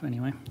left off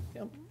anyway.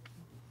 Yep.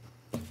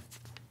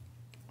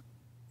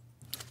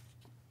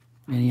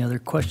 Any other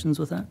questions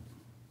with that?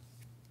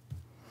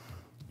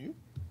 You?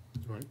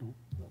 Right, no.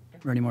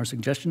 Or any more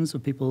suggestions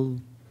of people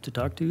to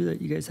talk to that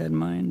you guys had in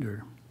mind, or?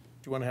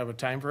 Do you want to have a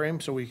time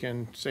frame so we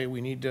can say we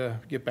need to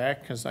get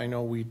back? Because I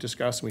know we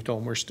discussed, and we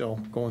told them we're still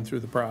going through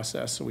the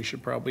process, so we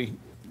should probably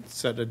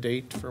set a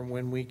date for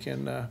when we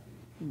can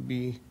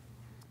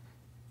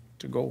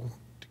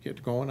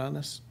get going on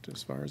this,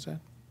 as far as that.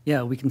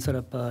 Yeah, we can set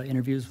up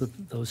interviews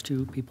with those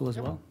two people as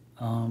well.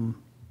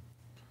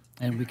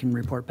 And we can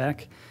report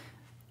back.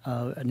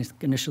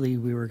 Initially,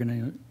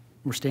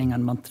 we're staying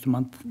on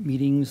month-to-month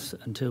meetings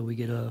until we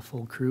get a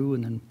full crew,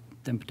 and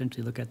then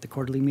potentially look at the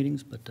quarterly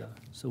meetings, but,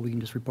 so we can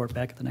just report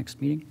back at the next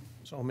meeting.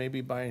 So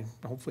maybe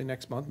hopefully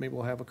next month, maybe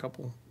we'll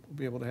we'll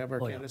be able to have our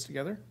Oh, yeah. candidates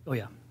together? Oh,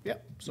 yeah,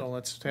 Yep, so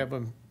let's have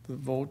the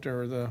vote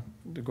or to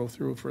go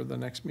through for the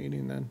next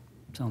meeting then.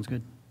 sounds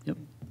good. Yep.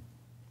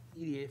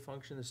 EDA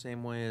function the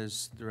same way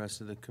as the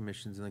rest of the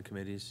commissions and the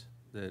committees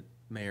that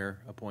mayor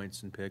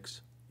appoints and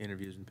picks,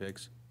 interviews and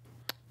picks?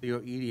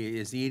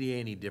 Is the EDA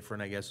any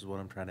different, I guess, is what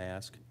I'm trying to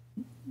ask?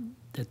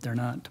 That they're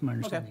not, to my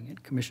understanding,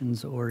 it,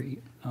 commissions or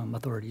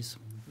authorities.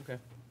 Okay.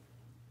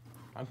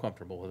 I'm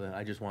comfortable with it.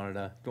 I just wanted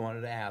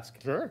to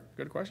ask. Sure,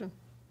 good question.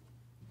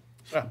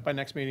 By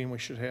next meeting, we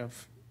should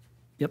have,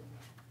 Yep,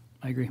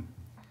 I agree.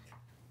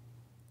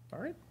 all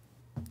right.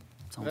 It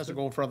Sounds has to good.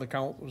 go for the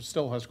council,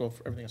 still has to go,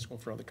 everything has to go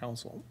for the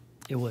council.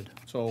 It would.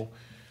 So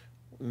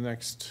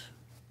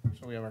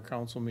so we have our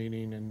council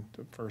meeting and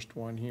the first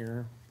one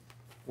here.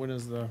 When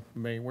is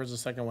where's the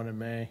second one in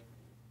May?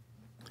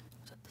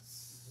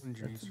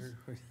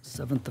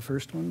 7th, the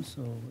first one,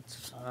 so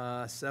it's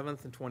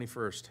 7th and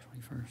 21st.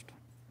 21st.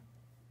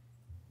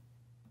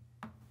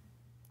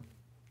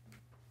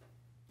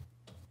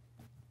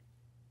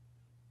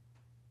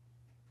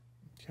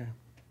 Okay.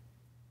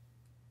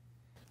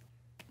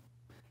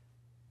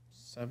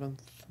 7th,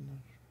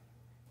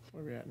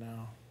 where are we at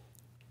now?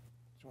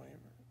 20,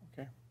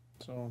 okay,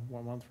 so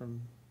 1 month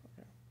from,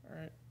 okay, all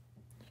right.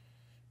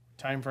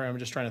 Time frame, I'm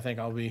just trying to think,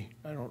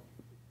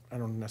 I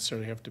don't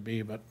necessarily have to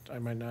be, but I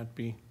might not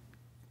be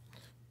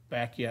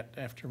back yet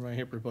after my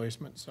hip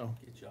replacement, so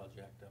Get you all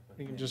jacked up.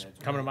 you can just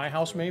come to my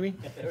house maybe,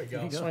 There we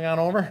go. swing on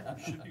over.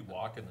 Should be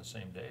walking the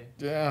same day.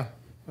 Yeah,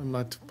 I'm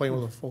not playing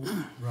with a full.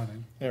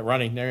 Running. Yeah,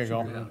 running, there you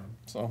go.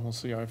 So we'll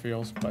see how it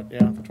feels, but yeah,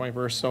 the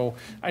 21st. So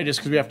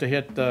because we have to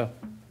hit to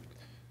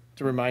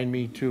remind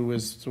me too,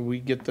 is so we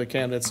get the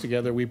candidates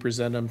together, we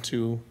present them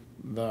to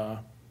the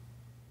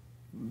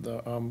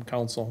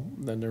council,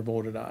 then they're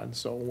voted on.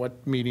 So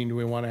what meeting do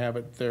we want to have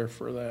it there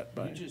for that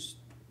by? You just,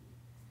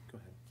 go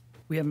ahead.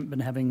 We haven't been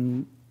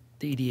having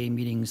the EDA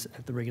meetings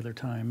at the regular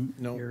time.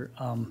 No. here.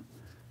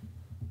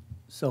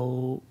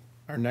 So,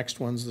 Our next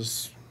one's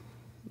this,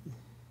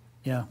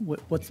 yeah,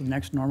 what's the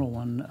next normal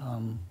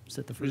one? Is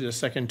it the is first, it the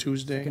second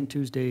Tuesday? second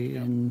Tuesday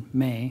in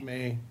May?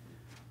 May,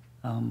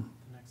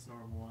 Next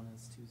normal one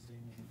is Tuesday,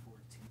 May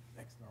 14th.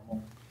 Next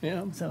normal.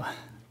 yeah,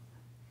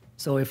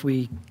 So if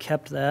we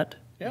kept that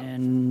Yep.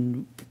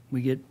 and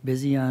we get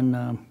busy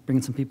on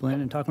bringing some people in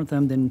and talking with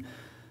them, then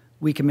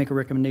we can make a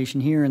recommendation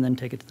here and then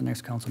take it to the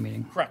next council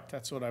meeting. correct.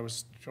 That's what I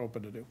was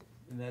hoping to do.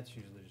 And that's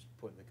usually just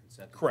putting the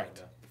consent.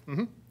 Correct.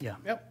 agenda. Yeah.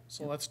 Yep,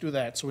 so let's do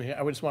that. So I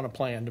would just want to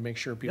plan to make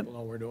sure people know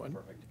what we're doing.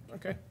 Perfect.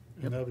 Okay,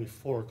 And that'll be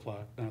 4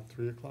 o'clock, not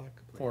 3 o'clock?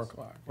 4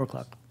 o'clock. 4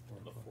 o'clock.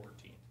 On the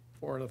 14th.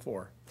 4 to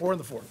 4. 4 and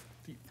the 4th.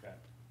 Does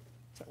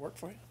that work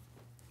for you?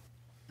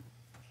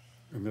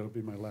 And that'll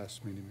be my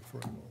last meeting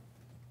before I go.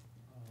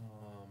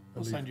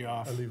 We'll send you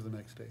off. I leave the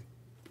next day.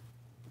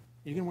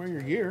 You can wear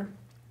your gear.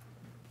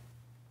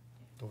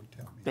 Don't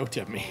tell me. Don't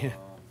tip me.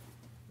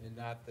 And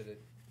not that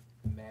it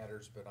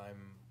matters, but I'm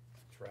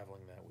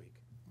traveling that week.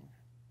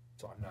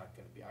 So I'm not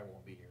gonna be, I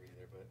won't be here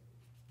either, but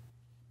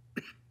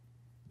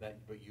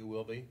but you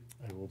will be?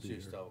 I will be So you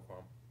here. still have a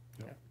quorum?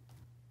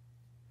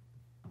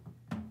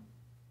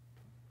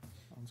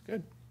 Sounds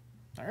good.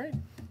 All right.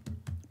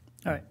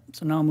 All right,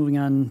 so now moving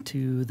on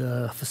to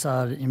the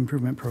facade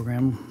improvement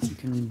program. We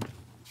can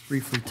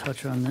briefly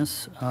touch on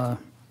this. So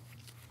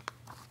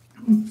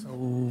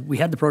we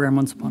had the program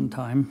once upon a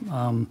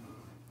time.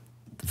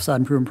 The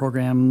facade improvement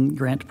program,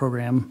 grant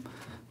program,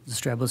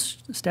 was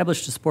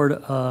established to support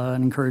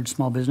and encourage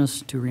small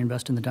business to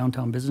reinvest in the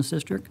downtown business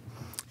district.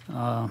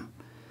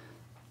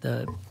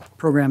 The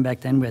program back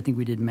then, I think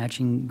we did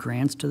matching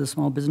grants to the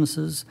small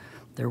businesses.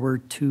 There were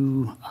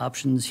two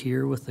options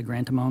here with the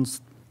grant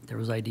amounts. There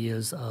was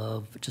ideas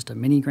of just a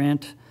mini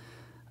grant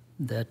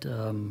that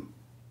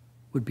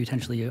would be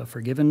potentially a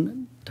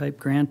forgiven type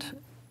grant,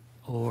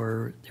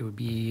 or there would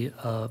be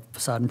a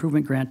facade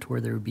improvement grant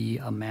where there would be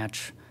a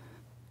match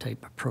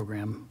type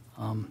program.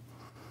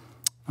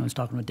 I was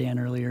talking with Dan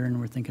earlier, and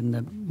we're thinking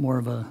that more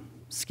of a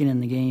skin in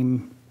the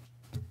game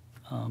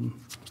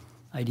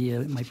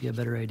idea might be a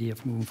better idea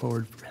for moving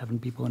forward, for having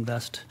people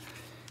invest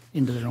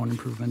into their own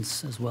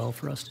improvements as well,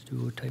 for us to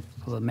do a type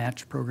of a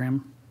match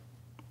program.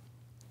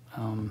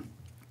 And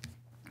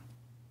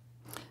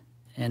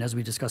as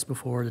we discussed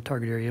before, the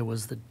target area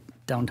was the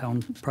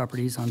downtown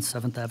properties on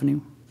 7th Avenue.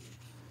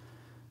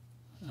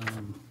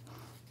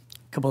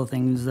 Couple of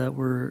things that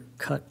were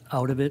cut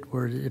out of it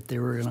were if they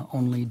were gonna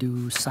only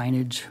do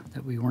signage,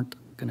 that we weren't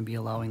gonna be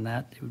allowing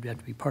that. It would have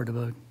to be part of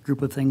a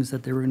group of things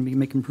that they were gonna be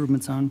making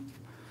improvements on.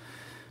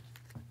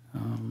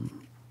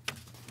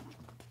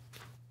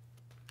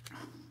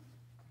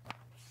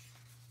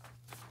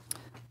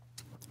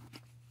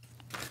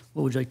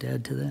 What would you like to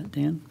add to that,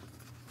 Dan?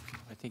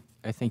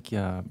 I think,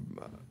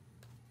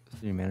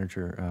 City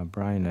Manager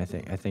Brian, I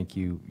think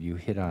you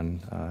hit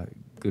on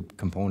good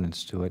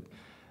components to it.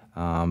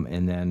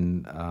 And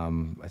then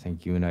I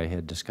think you and I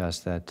had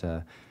discussed that,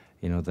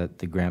 you know, that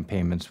the grant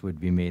payments would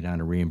be made on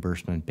a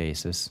reimbursement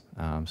basis,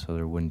 so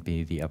there wouldn't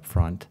be the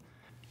upfront.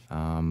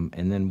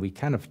 And then we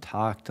kind of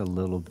talked a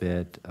little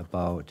bit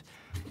about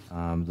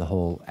the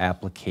whole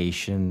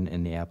application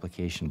and the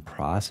application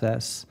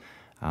process.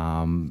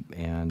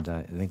 And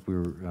I think we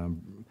were,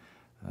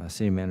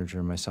 City Manager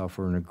and myself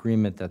were in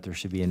agreement that there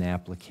should be an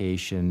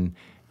application.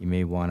 You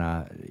may want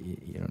to,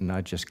 you know,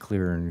 not just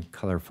clear and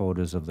color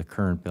photos of the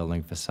current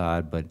building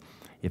facade, but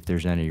if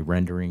there's any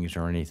renderings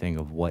or anything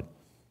of what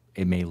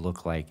it may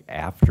look like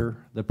after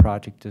the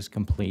project is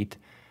complete.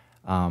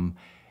 And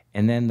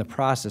then the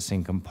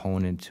processing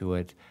component to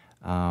it,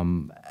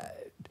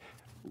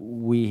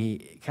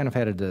 we kind of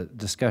had a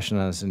discussion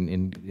on this,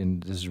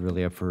 and this is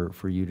really up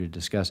for you to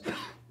discuss.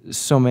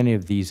 So many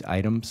of these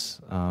items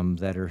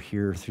that are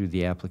here through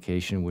the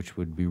application, which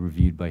would be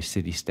reviewed by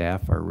city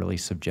staff, are really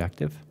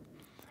subjective.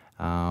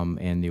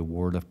 And the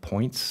award of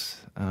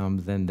points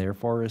then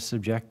therefore is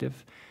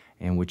subjective,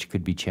 and which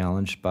could be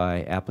challenged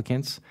by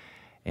applicants.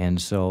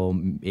 And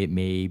so it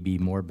may be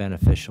more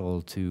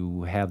beneficial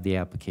to have the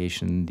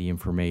application, the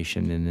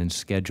information, and then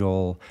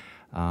schedule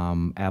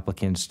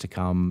applicants to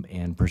come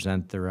and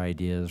present their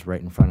ideas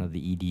right in front of the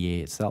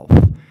EDA itself.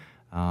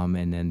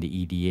 And then the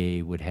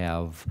EDA would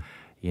have,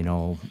 you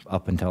know,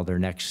 up until their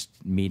next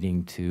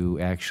meeting to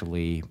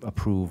actually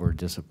approve or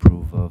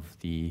disapprove of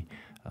the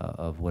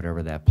of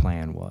whatever that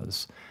plan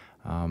was.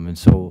 And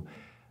so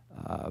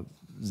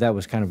that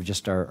was kind of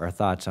just our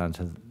thoughts on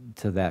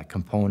to that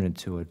component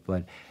to it.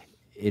 But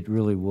it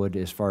really would,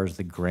 as far as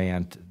the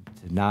grant,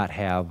 to not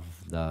have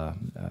the,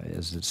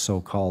 as it's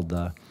so-called,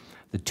 the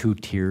two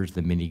tiers,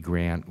 the mini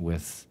grant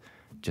with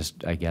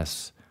just, I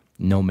guess,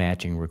 no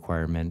matching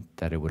requirement,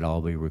 that it would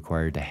all be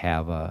required to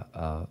have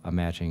a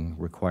matching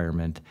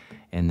requirement,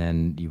 and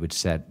then you would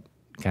set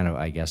kind of,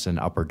 I guess, an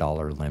upper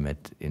dollar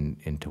limit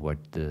into what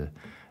the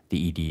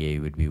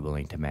EDA would be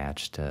willing to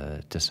match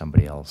to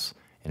somebody else.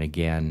 And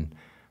again,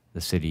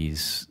 the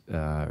city's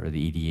or the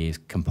EDA's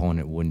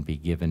component wouldn't be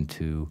given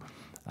to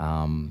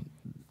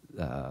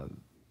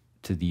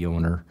the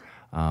owner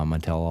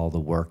until all the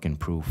work and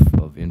proof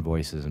of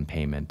invoices and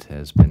payment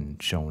has been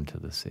shown to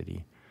the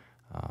city.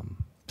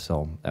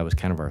 So that was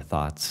kind of our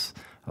thoughts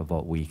of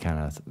what we kind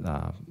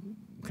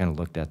of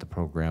looked at the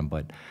program.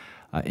 But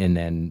and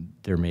then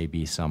there may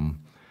be some,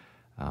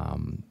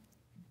 I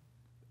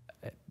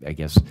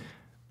guess,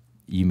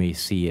 you may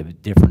see a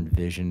different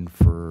vision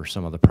for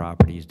some of the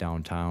properties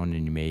downtown,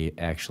 and you may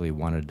actually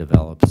want to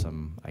develop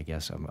some, I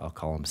guess I'll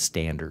call them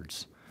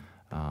standards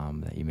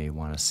that you may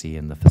want to see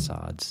in the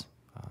facades.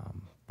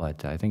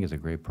 But I think it's a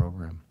great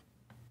program.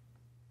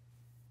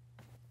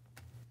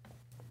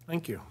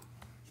 Thank you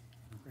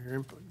for your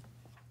input.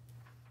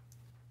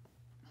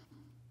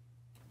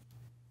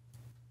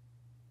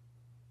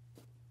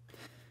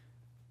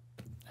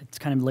 It's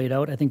kind of laid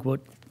out. I think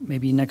what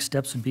maybe next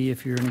steps would be,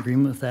 if you're in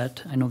agreement with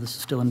that, I know this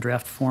is still in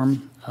draft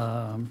form,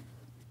 you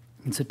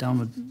can sit down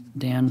with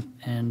Dan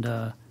and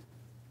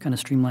kind of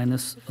streamline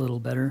this a little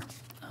better.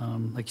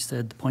 Like you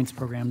said, the points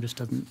program just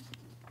doesn't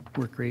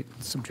work great,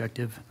 it's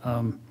subjective.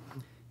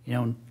 You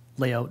know,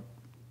 lay out,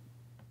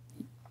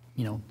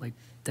 you know, like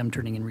them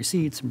turning in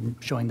receipts and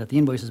showing that the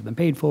invoice has been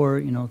paid for,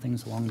 you know,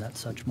 things along that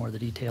such, more of the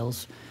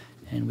details.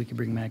 And we could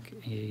bring back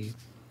a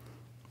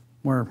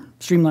more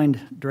streamlined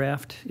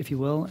draft, if you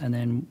will, and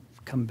then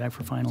come back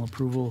for final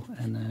approval,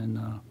 and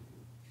then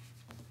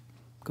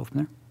go from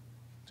there.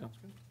 Sounds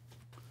good.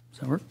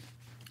 Does that work?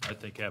 I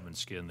think having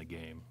skin in the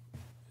game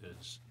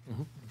is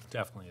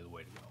definitely the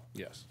way to go.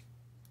 Yes.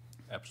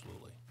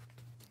 Absolutely.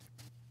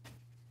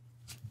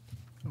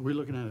 Are we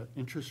looking at an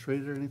interest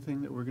rate or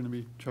anything that we're gonna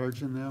be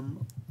charging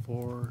them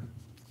for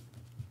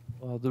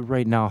Well,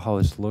 right now, how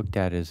it's looked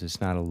at is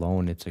it's not a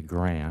loan, it's a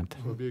grant.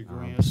 So it'd be a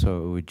grant.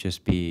 So it would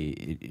just be,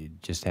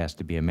 it just has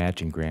to be a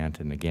matching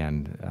grant, and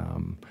again,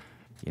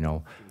 you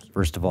know,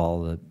 first of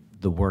all,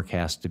 the work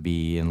has to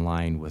be in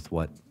line with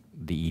what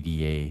the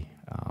EDA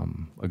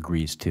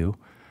agrees to.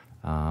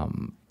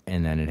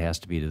 And then it has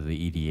to be to the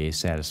EDA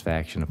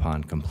satisfaction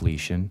upon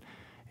completion.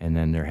 And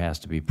then there has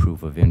to be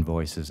proof of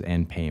invoices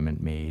and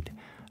payment made.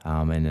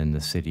 And then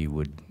the city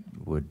would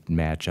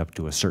match up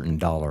to a certain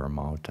dollar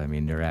amount. I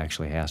mean, there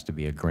actually has to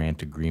be a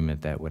grant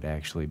agreement that would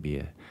actually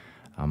be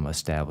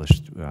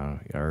established.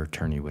 Our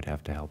attorney would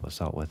have to help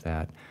us out with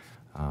that.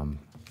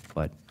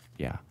 But,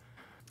 yeah.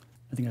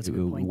 I think that's a It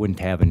good point. wouldn't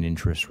have an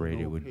interest rate,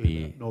 No it would payback.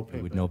 be, No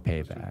it would no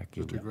payback. payback. It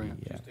Just a would be,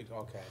 grant. yeah.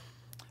 Okay.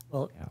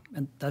 Well, Yeah.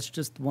 and that's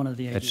just one of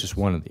the ideas. That's just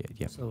one of the,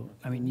 yeah. So,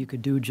 I mean, you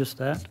could do just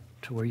that,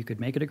 to where you could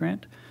make it a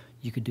grant.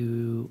 You could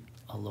do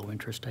a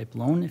low-interest type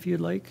loan if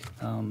you'd like.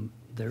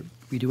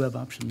 We do have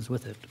options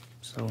with it,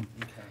 so.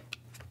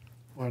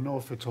 Well, I know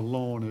if it's a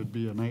loan, it'd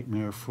be a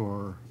nightmare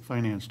for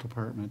finance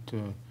department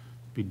to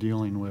be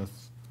dealing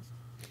with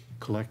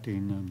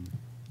collecting and.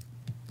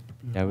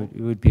 Yeah, it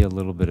would be a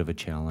little bit of a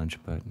challenge,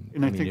 but,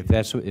 And I I mean, think-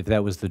 if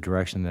that was the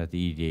direction that the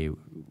EDA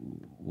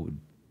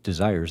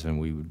desires, then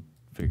we would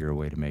figure a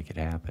way to make it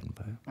happen,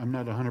 but. I'm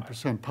not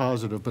 100%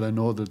 positive, but I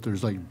know that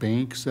there's like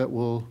banks that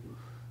will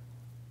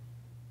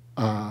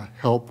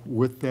help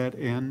with that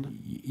end.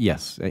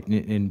 Yes,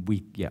 and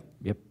we, yeah,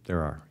 yep,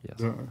 there are, yes.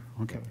 There are,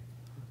 okay.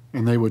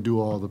 And they would do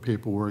all the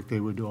paperwork, they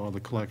would do all the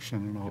collection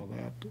and all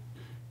that,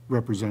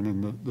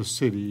 representing the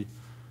city,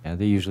 Yeah,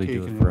 they usually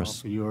do it taking it for off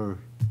us, of your,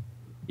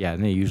 yeah,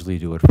 and they usually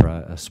do it for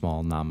a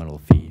small nominal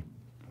fee,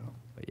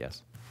 but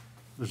yes.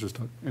 it's just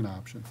an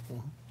option.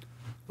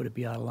 Would it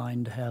be out of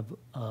line to have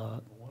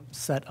a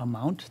set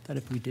amount, that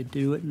if we did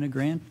do it in a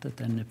grant, that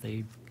then if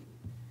they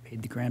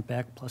paid the grant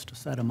back plus a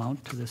set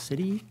amount to the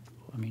city?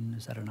 I mean,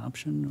 is that an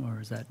option, or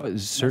is that?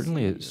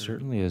 Certainly, it necessary, or-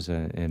 certainly is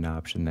an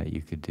option that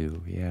you could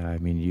do, yeah, I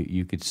mean,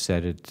 you could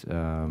set it, you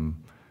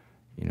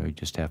know, you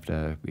just have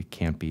to, it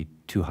can't be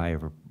too high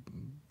of a,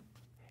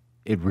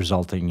 it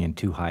resulting in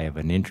too high of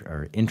an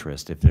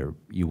interest, if there,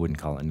 you wouldn't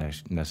call it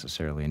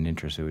necessarily an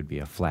interest, it would be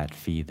a flat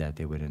fee that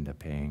they would end up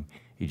paying.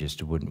 You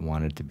just wouldn't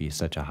want it to be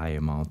such a high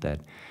amount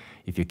that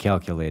if you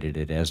calculated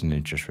it as an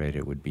interest rate,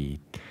 it would be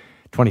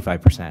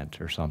 25%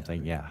 or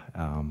something, yeah,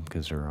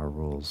 because there are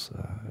rules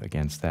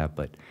against that,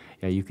 but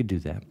yeah, you could do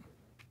that,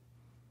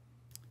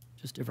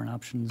 Just different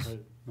options,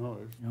 No,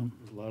 you know?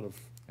 there's a lot of,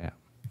 yeah.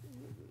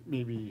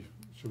 maybe,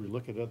 should we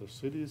look at other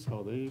cities,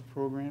 how they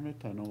program it?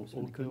 I know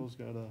Certainly could. Oakdale's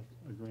got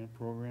a grant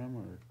program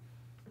or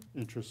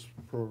interest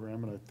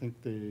program, and I think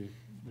they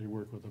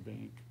work with a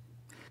bank.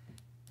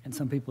 And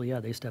some people, yeah,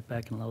 they step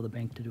back and allow the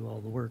bank to do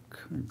all the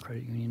work, or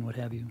credit union, what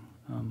have you.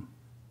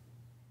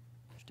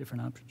 There's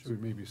different options. Should we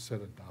maybe set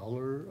a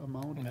dollar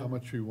amount, how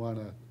much we want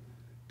to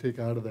take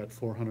out of that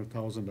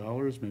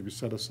 $400,000? Maybe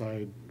set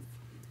aside,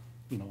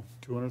 you know,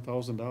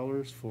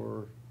 $200,000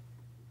 for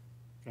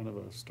kind of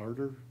a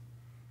starter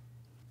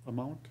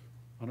amount,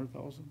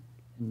 100,000?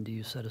 And do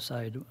you set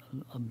aside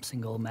a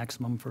single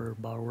maximum for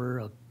borrower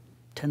of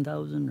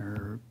 10,000,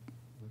 or,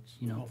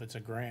 you Well, know? if it's a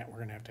grant, we're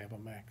gonna have to have a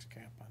max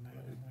cap on that.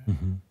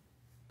 Mm-hmm.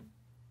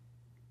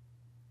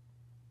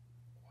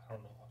 I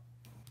don't know.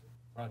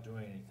 We're not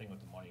doing anything with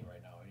the money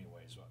right now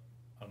anyway, so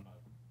I'm not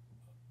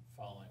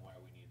following why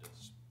we need to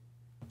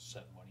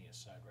set money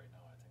aside right now.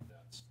 I think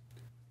that's,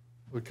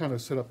 We kind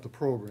of set up the I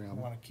program.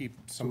 wanna keep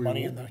So some we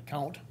money will- in the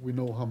account. We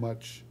know how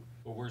much,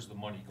 but where's the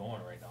money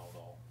going right now,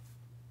 though?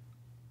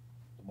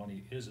 The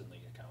money is in the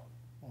account.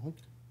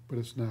 but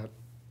it's not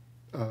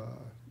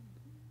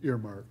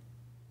earmarked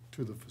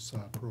to the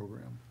facade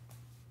program.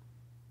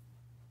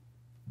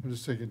 I'm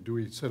just thinking, do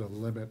we set a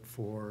limit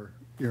for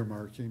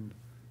earmarking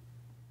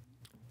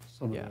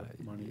some of Yeah, that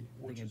money?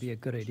 I think it'd be a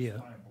good idea.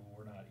 Fine, but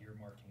we're not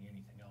earmarking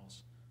anything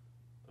else,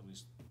 at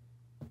least.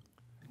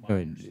 my No,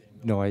 understanding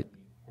of no, it.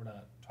 We're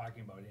not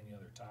talking about any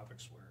other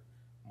topics where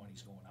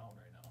money's going out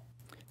right now.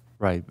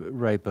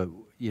 Right, but,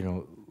 you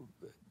know,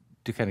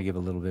 to kind of give a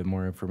little bit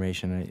more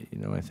information,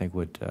 I think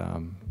what,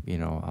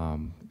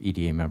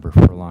 EDA member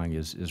Furlong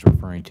is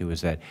referring to is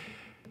that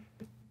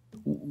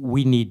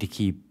we need to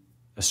keep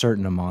a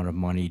certain amount of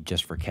money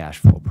just for cash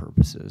flow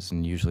purposes,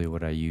 and usually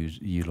what I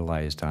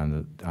utilized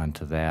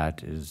onto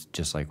that is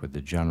just like with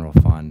the general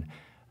fund,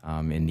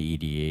 and the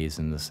EDA's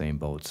in the same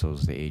boat, so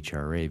is the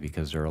HRA,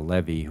 because they're a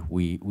levy.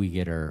 We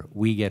get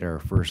our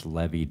first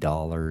levy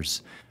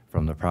dollars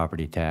from the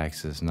property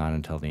taxes not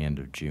until the end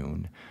of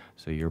June.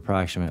 So you're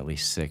approximately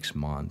 6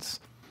 months.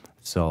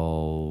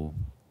 So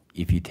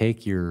if you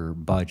take your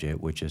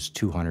budget, which is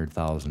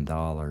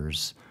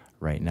 $200,000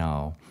 right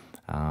now,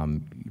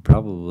 you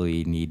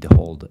probably need to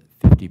hold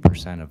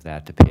 50% of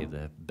that to pay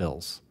the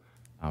bills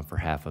for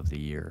half of the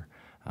year.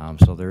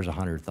 So there's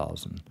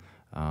 100,000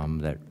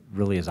 that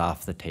really is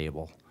off the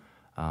table.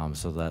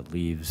 So that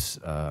leaves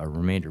a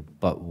remainder.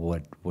 But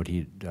what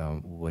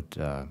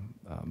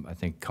I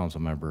think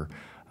Councilmember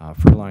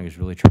Furlong is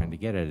really trying to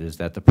get at is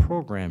that the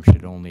program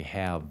should only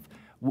have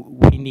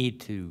we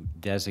need to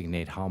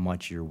designate how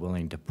much you're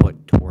willing to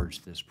put towards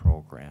this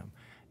program.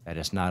 That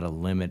it's not a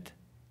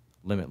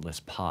limitless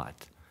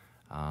pot.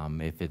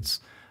 If it's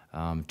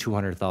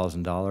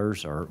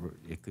 $200,000, or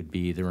it could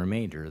be the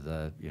remainder,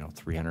 the, you know,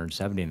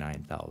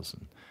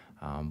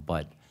 $379,000.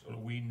 But So do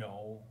we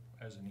know,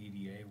 as an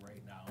EDA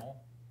right now,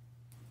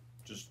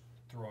 just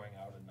throwing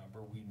out a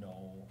number, we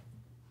know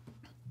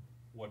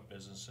what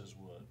businesses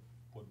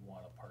would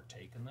want to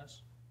partake in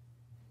this?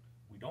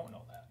 We don't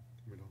know that.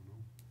 We don't know.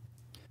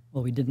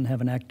 Well, we didn't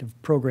have an active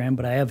program,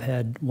 but I have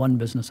had one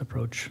business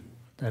approach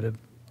that have,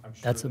 I'm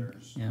sure that's a,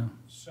 there's yeah,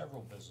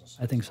 several businesses.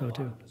 I think so, a lot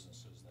too. of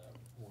businesses that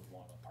would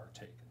want to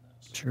partake in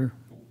this. sure.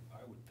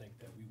 I would think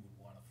that we would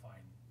want to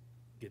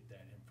get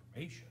that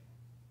information.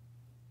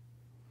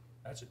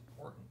 That's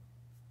important,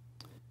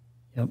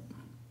 Yep.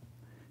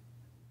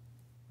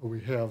 But we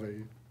have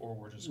or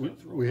we're just going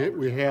to throw. numbers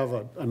we out.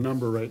 have a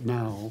number right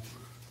now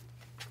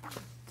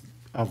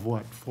of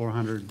what,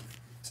 400?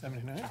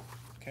 79,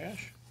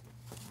 cash?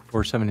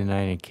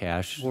 479 in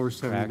cash.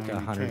 479 in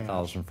Subtract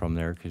 100,000 from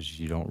there, because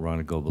you don't want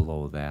to go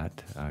below that,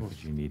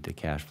 because you need to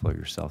cash flow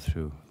yourself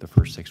through the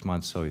first 6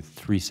 months, so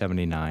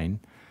 379.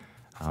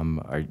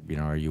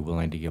 Are you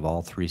willing to give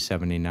all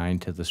 379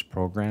 to this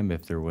program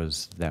if there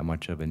was that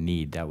much of a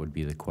need? That would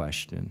be the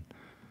question.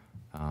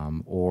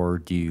 Or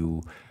do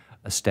you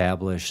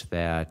establish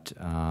that,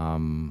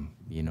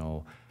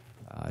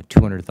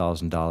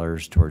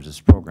 $200,000 towards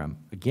this program?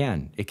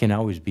 Again, it can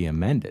always be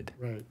amended.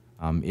 Right.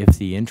 If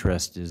the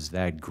interest is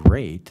that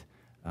great,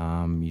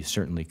 you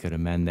certainly could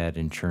amend that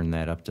and churn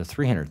that up to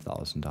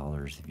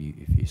 $300,000 if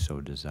you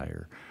so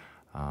desire.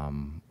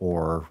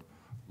 Or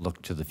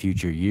look to the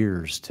future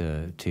years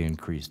to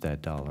increase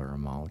that dollar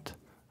amount.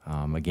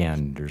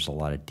 Again, there's a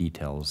lot of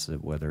details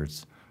that whether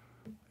it's,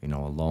 a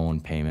loan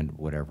payment,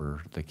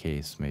 whatever the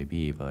case may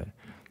be, but,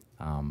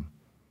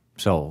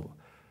 so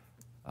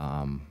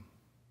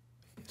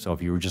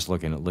if you were just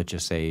looking at, let's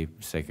just say,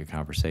 sake of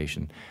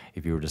conversation,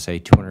 if you were to say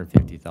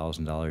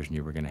 $250,000 and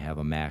you were gonna have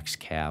a max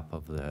cap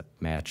of the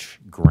match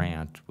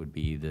grant would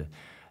be the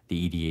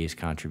EDA's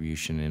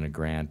contribution in a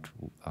grant,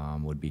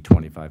 would be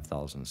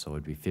 $25,000, so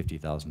it'd be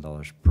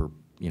 $50,000 per,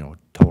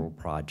 total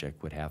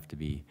project would have to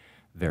be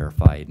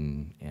verified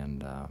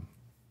and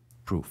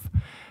proof.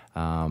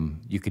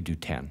 You could do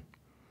 10.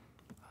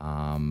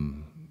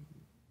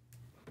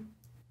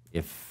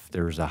 If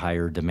there's a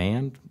higher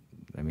demand,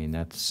 I mean,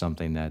 that's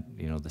something that,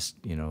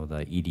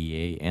 the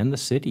EDA and the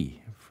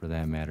city, for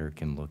that matter,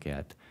 can look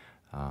at,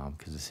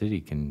 because the city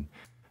can,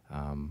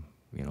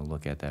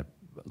 look at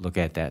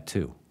that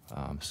too.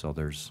 So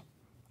there's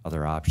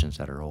other options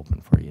that are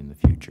open for you in the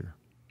future,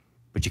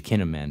 but you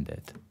can amend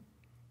it.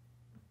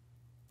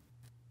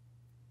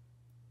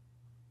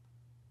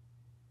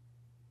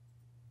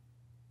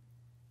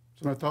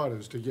 So my thought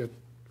is to get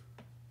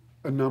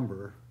a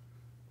number,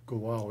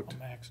 go out,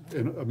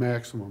 and a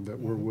maximum that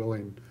we're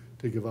willing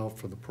to give out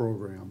for the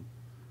program.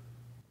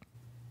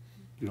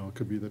 It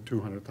could be the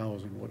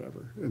 200,000,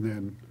 whatever. And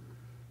then,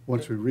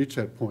 once we reach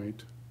that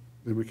point,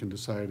 then we can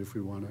decide if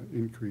we want to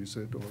increase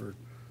it or,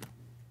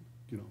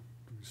 do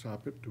we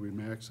stop it, do we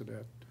max it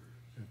at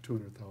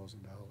 $200,000?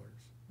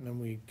 And then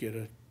we get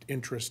a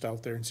interest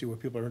out there and see what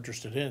people are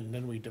interested in,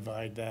 then we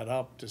divide that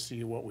up to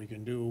see what we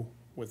can do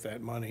with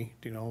that money.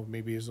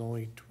 Maybe it's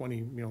only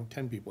 20,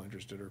 10 people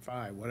interested or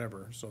 5,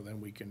 whatever, so then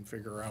we can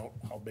figure out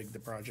how big the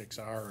projects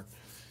are,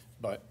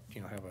 but,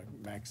 have a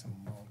maximum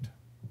amount.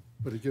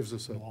 But it gives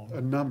us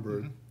a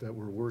number that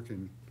we're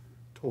working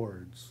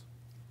towards.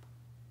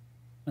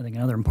 I think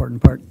another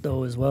important part,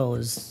 though, as well,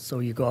 is so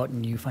you go out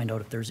and you find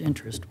out if there's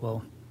interest.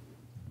 Well,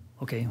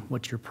 okay,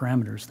 what's your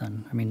parameters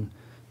then? I mean,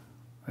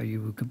 are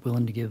you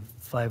willing to give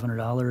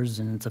 $500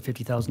 and it's a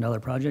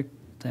 $50,000 project?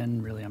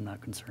 Then really I'm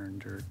not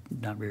concerned or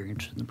not very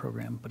interested in the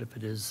program. But if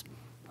it is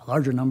a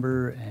larger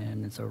number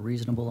and it's a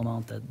reasonable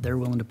amount that they're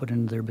willing to put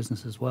into their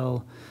business as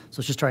well. So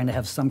it's just trying to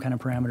have some kind of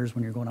parameters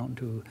when you're going out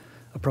to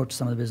approach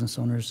some of the business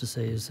owners to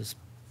say, is this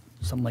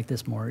something like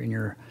this more in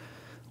your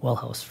well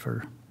house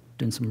for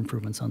doing some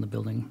improvements on the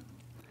building?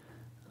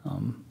 I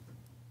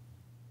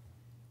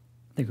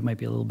think we might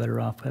be a little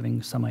better off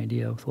having some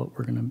idea of what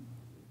we're going to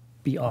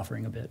be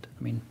offering a bit.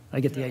 I mean,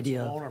 I get the If it's a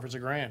idea. loan or if it's a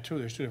grant, too,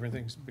 there's two different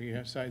things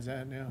besides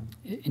that, yeah.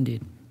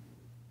 Indeed.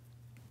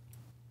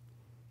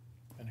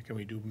 And can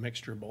we do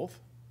mixture of both?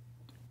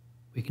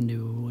 We can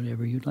do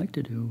whatever you'd like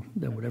to do,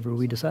 whatever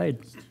we decide.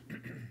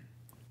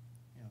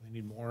 They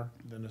need more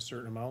than a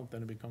certain amount,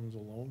 then it becomes a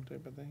loan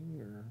type of thing,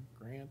 or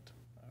grant?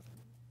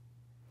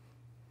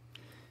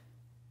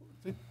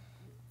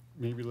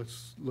 Maybe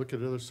let's look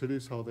at other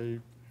cities, how they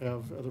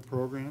have other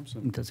programs. I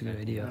And think that's a good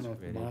idea. kind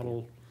of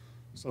model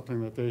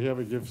something that they have,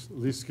 at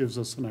least gives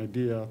us an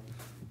idea,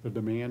 the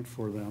demand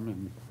for them,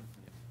 and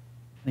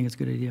I think it's a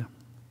good idea.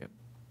 Yep.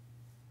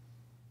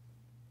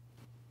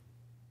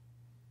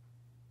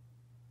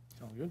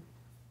 Sound good?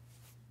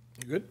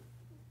 You good?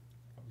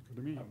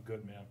 good to me. I'm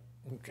good, man.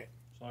 Okay.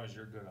 As long as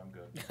you're good, I'm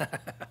good.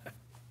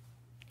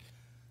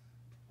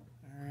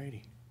 All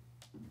righty.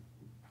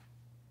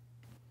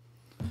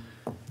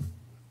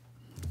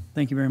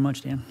 Thank you very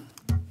much, Dan.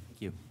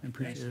 Thank you. I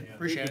appreciate it.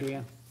 Appreciate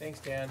it. Thanks,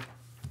 Dan.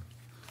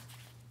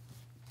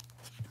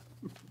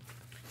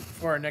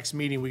 For our next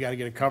meeting, we gotta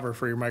get a cover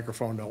for your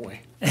microphone, don't we?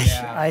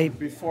 I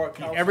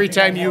Every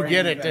time you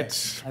get it,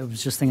 it's,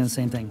 was just thinking the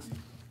same thing.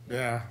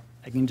 yeah.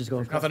 I can just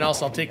go. Nothing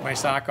else, I'll take my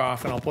sock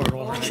off and I'll put it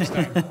over next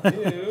time.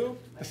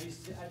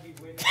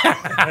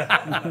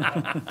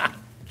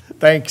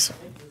 Thanks.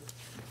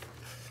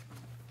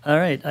 All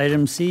right,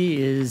 item C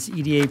is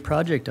EDA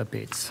project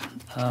updates.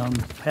 I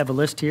have a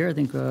list here. I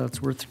think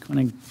it's worth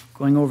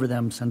going over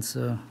them since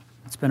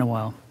it's been a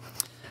while.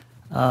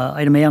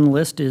 Item A on the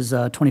list is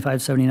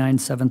 2579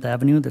 7th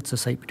Avenue. That's a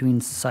site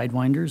between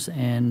Sidewinders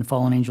and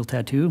Fallen Angel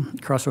Tattoo.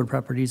 Crossroad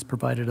Properties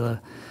provided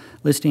a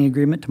listing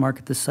agreement to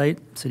market this site.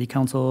 City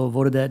Council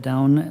voted that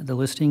down, the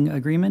listing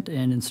agreement,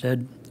 and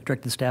instead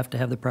directed staff to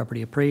have the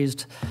property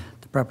appraised.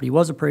 The property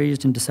was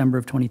appraised in December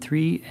of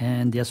 '23,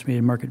 and the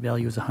estimated market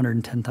value is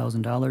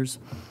 $110,000.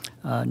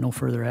 No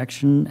further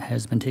action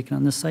has been taken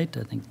on this site.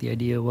 I think the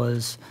idea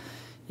was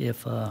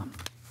if,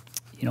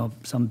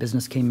 some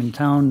business came in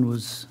town,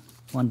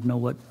 wanted to know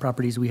what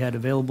properties we had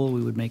available,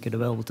 we would make it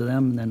available to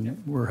them, and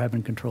then we're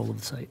having control of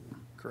the site.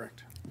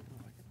 Correct.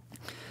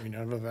 We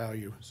know the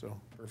value, so,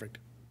 perfect.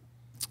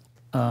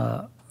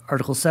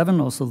 Article 7,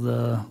 also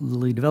the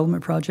Lilly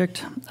Development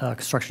Project.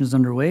 Construction is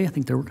underway. I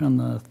think they're working on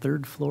the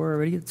 3rd floor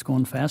already. It's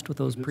going fast with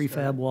those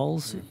prefab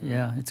walls.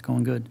 Yeah, it's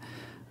going good.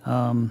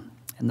 And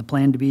the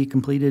plan to be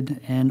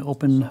completed and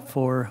open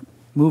for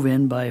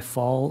move-in by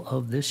fall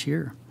of this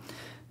year.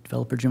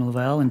 Developer Jim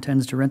Laval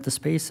intends to rent the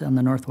space on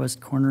the northwest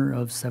corner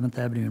of 7th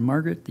Avenue and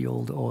Margaret, the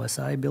old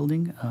OSI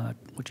building,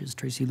 which is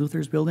Tracy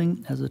Luther's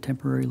building, as a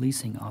temporary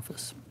leasing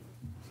office.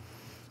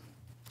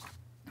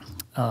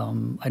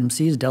 Item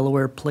C is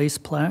Delaware Place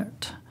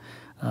plat,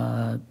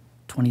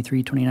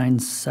 2329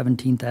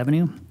 17th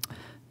Avenue.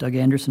 Doug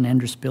Anderson,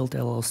 Andersbilt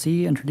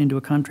LLC entered into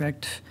a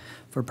contract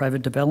for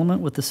private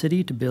development with the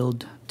city to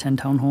build 10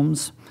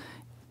 townhomes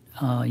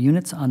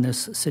units on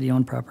this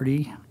city-owned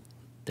property,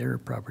 their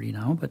property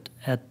now, but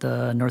at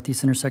the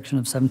northeast intersection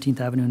of 17th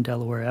Avenue and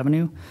Delaware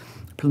Avenue.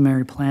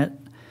 Preliminary plat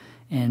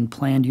and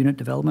planned unit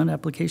development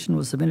application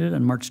was submitted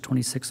on March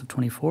 26th of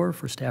 '24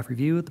 for staff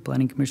review. The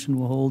Planning Commission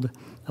will hold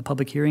a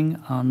public hearing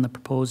on the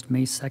proposed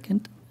May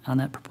 2nd,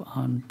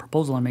 on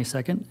proposal on May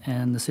 2nd,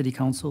 and the City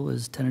Council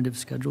is tentative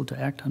scheduled to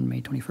act on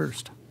May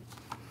 21st.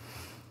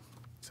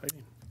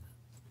 Exciting.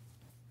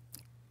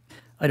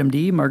 Item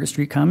D, Margaret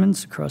Street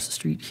Commons, across the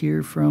street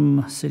here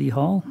from City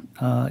Hall.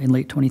 In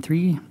late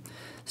 '23,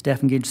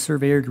 staff engaged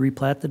surveyor to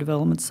replat the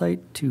development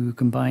site to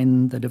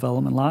combine the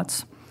development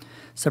lots,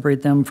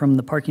 separate them from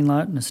the parking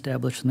lot, and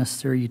establish the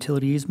necessary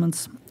utility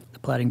easements. The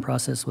platting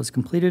process was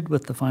completed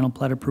with the final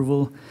plat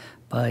approval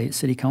by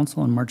City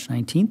Council on March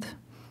 19th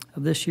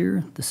of this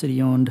year. The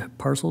city-owned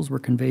parcels were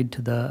conveyed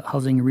to the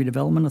Housing and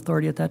Redevelopment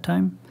Authority at that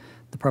time.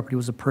 The property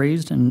was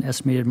appraised and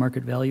estimated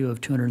market value of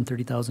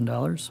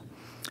 $230,000.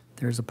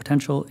 There's a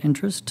potential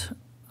interest,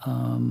 I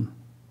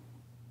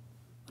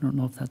don't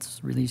know if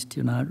that's released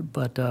or not,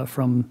 but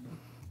from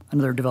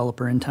another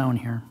developer in town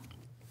here.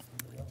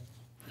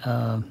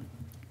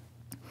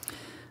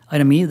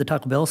 Item E, the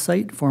Taco Bell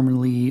site,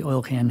 formerly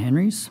Oil Can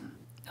Henry's.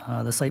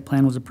 The site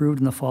plan was approved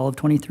in the fall of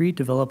 '23 to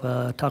develop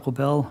a Taco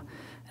Bell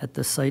at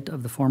the site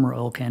of the former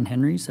Oil Can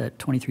Henry's at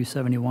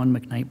 2371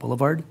 McKnight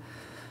Boulevard.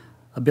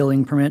 A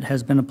building permit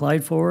has been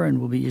applied for and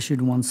will be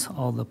issued once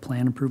all the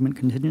plan improvement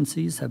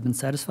contingencies have been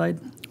satisfied.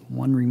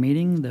 One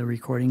remaining, the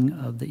recording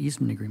of the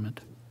easement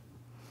agreement.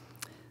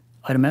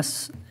 Item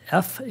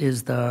F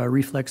is the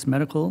Reflex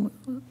Medical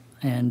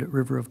and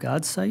River of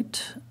God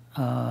site.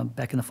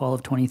 Back in the fall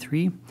of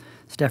 '23,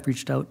 staff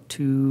reached out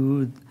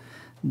to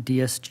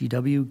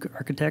DSGW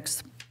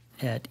Architects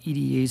at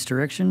EDA's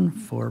direction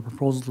for a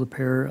proposal to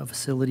prepare a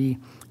facility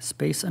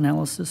space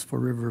analysis for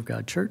River of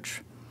God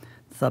Church.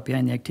 The thought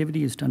behind the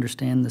activity is to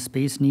understand the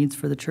space needs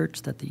for the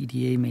church, that the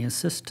EDA may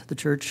assist the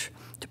church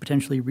to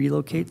potentially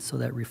relocate so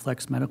that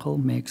Reflex Medical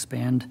may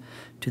expand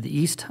to the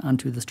east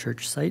onto the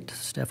church site.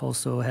 Staff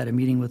also had a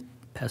meeting with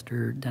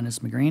Pastor Dennis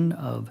McGrain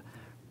of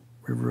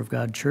River of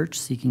God Church,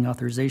 seeking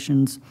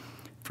authorizations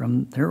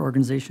from their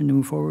organization to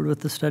move forward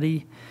with the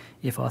study.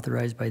 If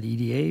authorized by the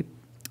EDA,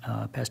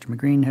 Pastor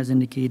McGrain has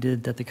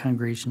indicated that the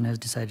congregation has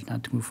decided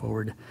not to move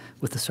forward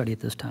with the study at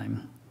this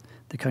time.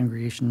 The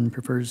congregation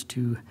prefers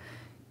to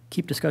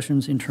keep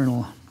discussions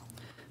internal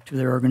to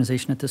their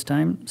organization at this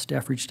time.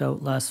 Staff reached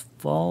out last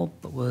fall,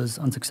 but was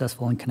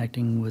unsuccessful in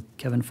connecting with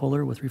Kevin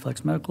Fuller with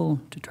Reflex Medical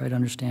to try to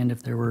understand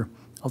if there were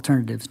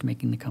alternatives to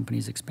making the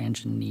company's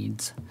expansion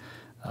needs.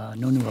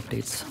 No new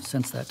updates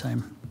since that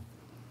time.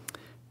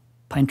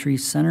 Pine Tree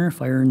Center,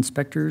 fire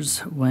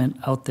inspectors went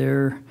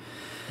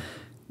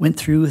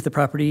through the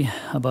property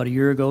about a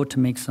year ago to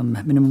make some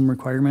minimum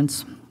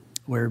requirements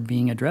were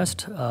being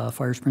addressed.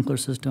 Fire sprinkler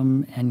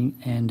system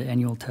and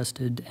annual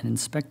tested and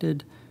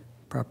inspected,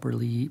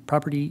 properly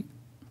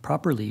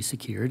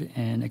secured,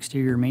 and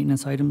exterior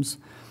maintenance items.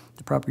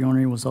 The property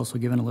owner was also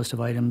given a list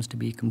of items to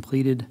be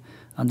completed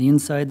on the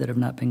inside that have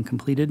not been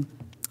completed,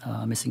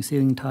 missing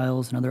ceiling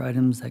tiles and other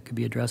items that could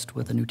be addressed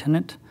with a new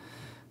tenant.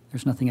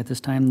 There's nothing at this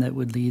time that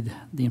would lead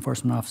the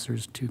enforcement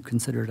officers to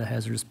consider it a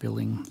hazardous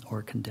building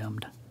or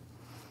condemned.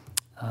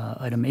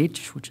 Item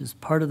H, which is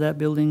part of that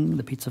building,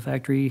 the Pizza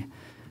Factory,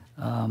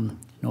 no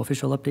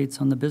official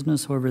updates on the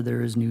business. However,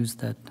 there is news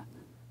that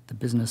the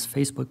business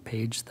Facebook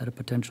page that a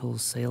potential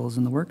sale is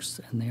in the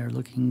works, and they are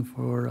looking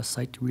for a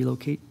site to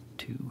relocate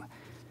to.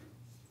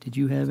 Did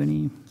you have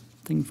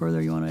anything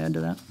further you want to add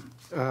to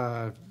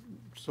that?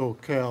 So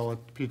Cal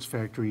at the Pizza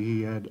Factory,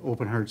 he had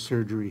open heart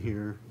surgery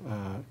here,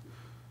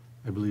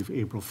 I believe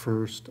April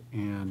 1st,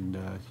 and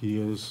he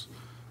is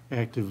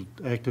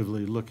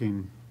actively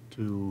looking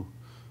to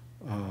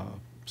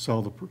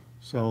sell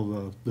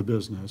the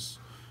business,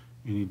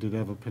 and he did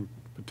have a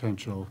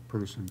potential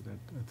person that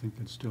I think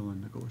is still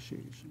in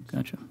negotiations.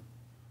 Gotcha.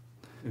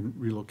 And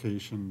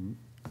relocation,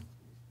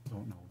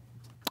 don't know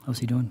How's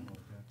he doing? if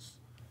that's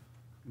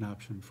an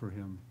option for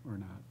him or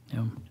not,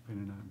 Yeah.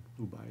 depending on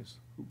who buys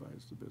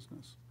the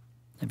business.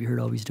 Have you heard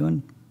how he's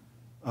doing?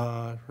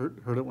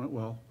 Heard it went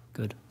well,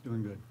 Good,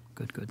 doing good.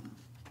 good, good.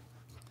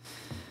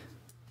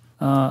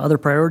 Other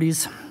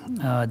priorities,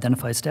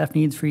 identify staff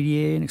needs for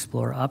EDA and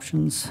explore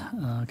options,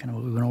 kind of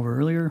what we went over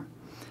earlier.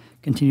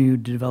 Continue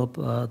to develop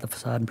the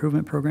facade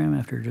improvement program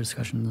after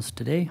discussions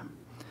today.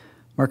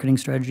 Marketing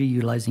strategy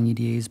utilizing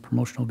EDA's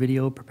promotional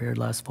video prepared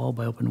last fall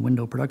by Open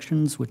Window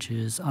Productions, which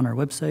is on our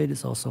website.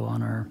 It's also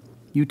on our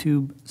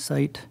YouTube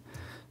site,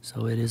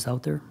 so it is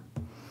out there.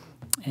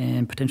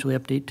 And potentially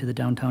update to the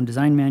downtown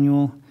design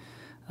manual.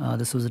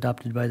 This was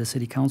adopted by the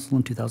City Council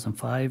in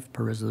 2005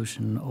 per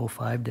Resolution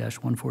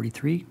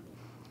 05-143.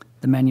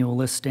 The manual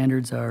list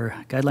standards are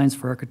guidelines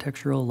for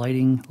architectural,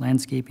 lighting,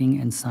 landscaping,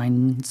 and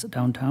signs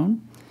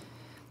downtown.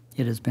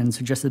 It has been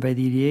suggested by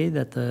the EDA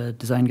that the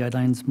design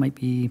guidelines might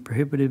be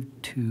prohibitive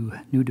to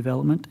new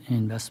development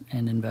and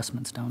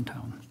investments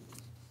downtown.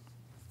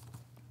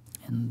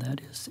 And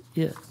that is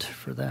it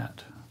for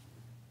that.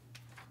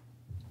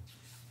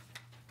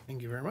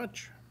 Thank you very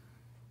much.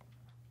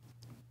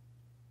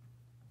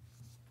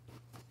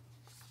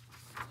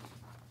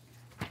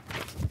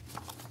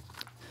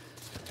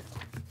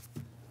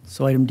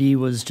 So item D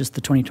was just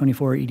the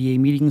 2024 EDA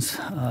meetings.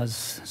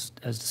 As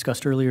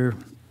discussed earlier,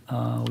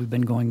 we've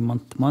been going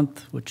month to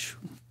month, which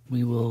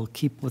we will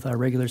keep with our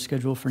regular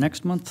schedule for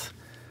next month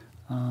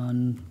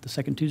on the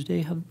second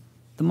Tuesday of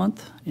the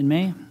month in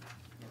May.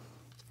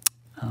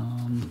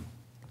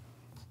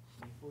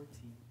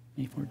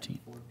 May 14th.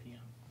 4 p.m.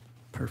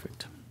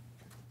 Perfect.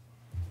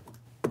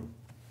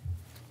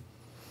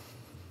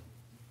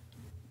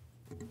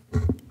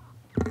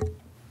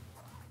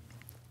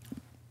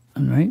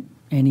 All right,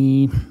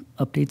 any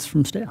updates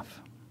from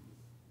staff?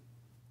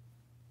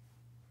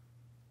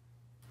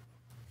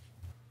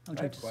 I'll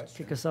I have just questions.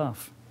 kick us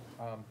off.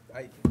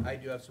 I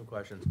do have some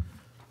questions.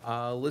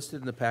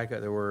 Listed in the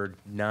packet, there were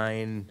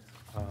 9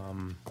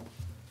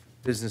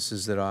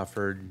 businesses that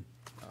offered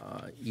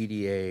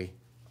EDA.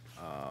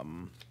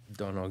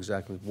 Don't know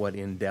exactly what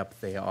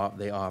in-depth they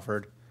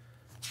offered,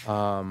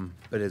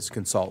 but it's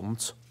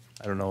consultants.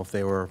 I don't know if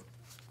they were,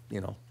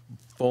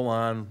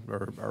 full-on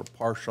or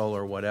partial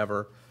or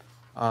whatever.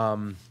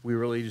 We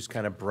really just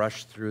kind of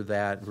brushed through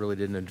that, really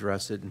didn't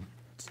address it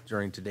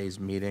during today's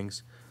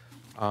meetings.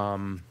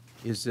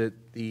 Is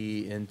it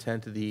the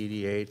intent of the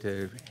EDA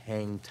to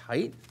hang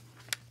tight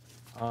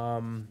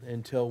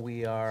until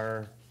we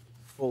are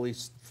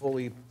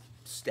fully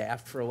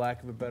staffed, for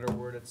lack of a better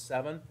word, at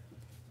 7,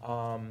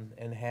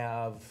 and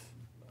have,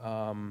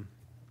 a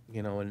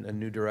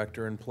new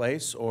director in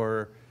place?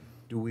 Or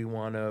do we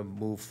want to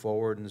move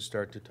forward and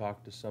start to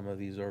talk to some of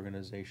these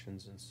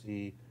organizations and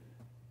see,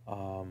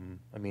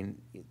 the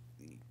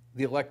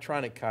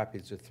electronic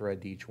copies are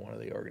thread to each one of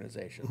the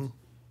organizations.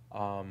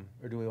 Or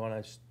do we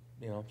want to,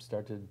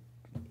 start to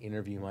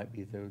interview, might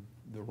be the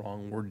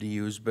wrong word to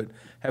use, but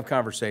have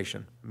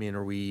conversation?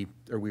 Are we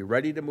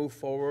ready to move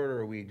forward,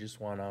 or we just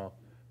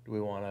do we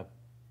want to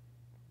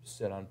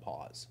sit on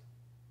pause?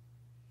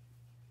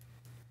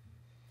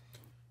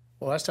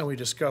 Well, last time we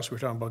discussed, we were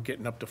talking about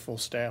getting up to full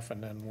staff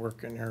and then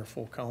working our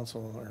full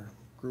council or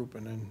group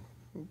and then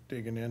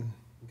digging in.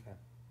 Okay.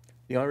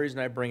 The only reason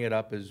I bring it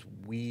up is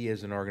we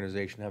as an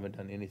organization haven't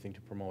done anything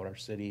to promote our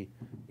city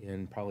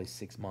in probably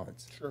 6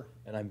 months. Sure.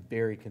 And I'm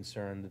very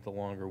concerned that the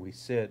longer we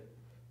sit,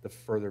 the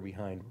further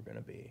behind we're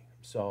gonna be.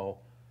 So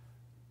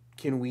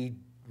can we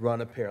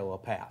run a parallel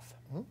path?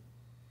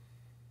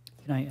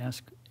 Can I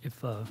ask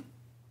if,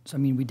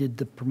 we did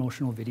the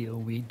promotional video,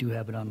 we do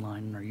have it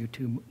online on our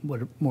YouTube.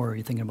 What more are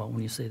you thinking about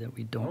when you say that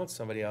we I don't? want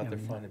somebody out have there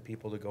any- finding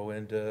people to go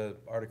into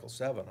Article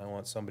 7. I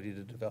want somebody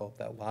to develop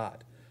that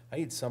lot. I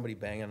need somebody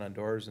banging on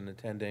doors and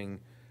attending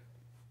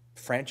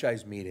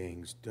franchise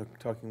meetings,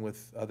 talking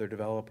with other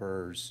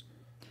developers.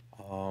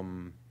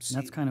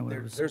 that's kinda what I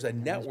was- There's a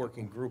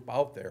networking group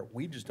out there.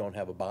 We just don't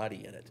have a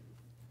body in it.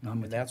 No, I'm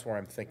And with you. that's where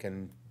I'm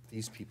thinking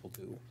these people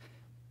do.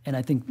 And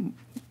I think,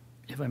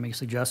 if I may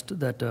suggest,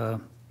 that,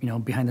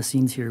 behind the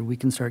scenes here, we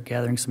can start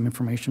gathering some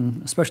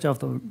information, especially off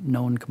the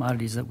known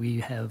commodities that we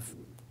have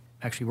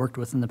actually worked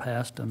with in the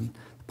past, the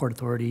Port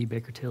Authority,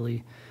 Baker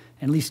Tilly,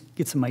 and at least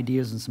get some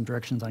ideas and some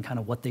directions on kind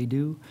of what they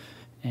do,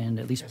 and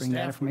at least bring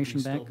that information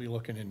Staff back. would still be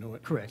looking into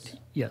it. Correct,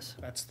 yes,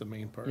 That's the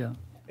main part. yeah.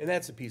 And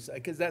that's a piece,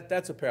 because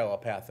that's a parallel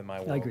path in my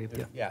world. agree with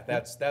you. Yeah,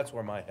 that's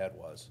where my head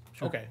was.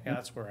 Okay, yeah,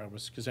 that's where I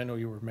was, because I know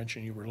you were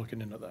mentioning you were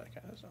looking into that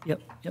kind of stuff.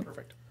 Yep, yep.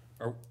 Perfect.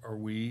 Are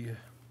we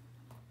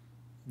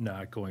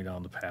not going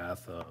down the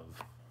path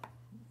of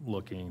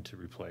looking to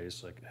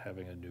replace, like,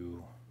 having a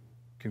new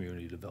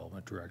community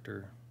development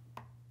director?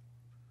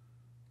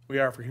 We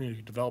are for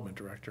community development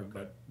director,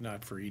 but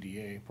not for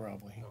EDA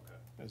probably.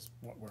 Okay. Is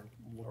what we're Or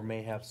looking,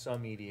 may have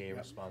some EDA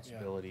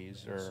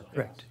responsibilities, or,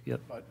 Correct,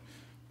 yep. but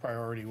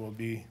priority will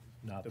be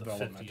Not the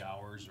development. 50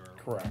 hours or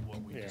Correct,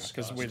 what we yeah,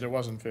 discussed? because there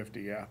wasn't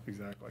 50, yeah,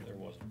 exactly. There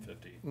wasn't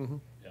 50, Mhm.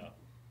 yeah.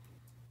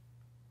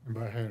 And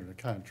by hiring a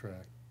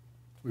contract,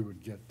 we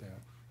would get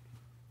that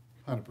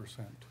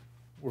 100%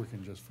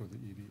 working just for the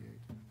E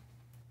EDA.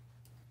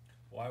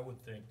 Well, I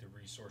would think the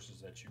resources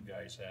that you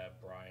guys have,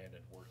 Brian,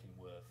 and working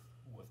with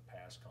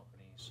past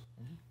companies,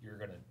 you're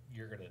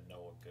gonna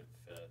know a good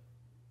fit.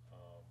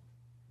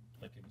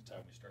 Like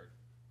anytime we start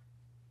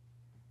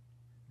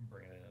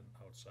bringing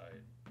in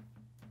outside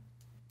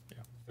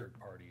third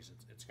parties,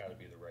 it's gotta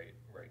be the right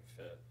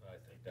fit. I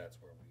think that's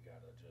where we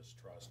gotta just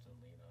trust and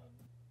lean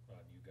on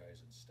you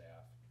guys and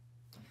staff.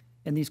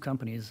 And these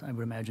companies, I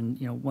would imagine,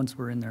 once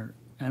we're in their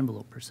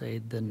envelope per se,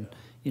 then,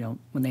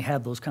 when they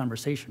have those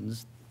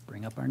conversations,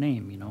 bring up our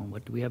name,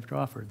 what do we have to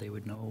offer? They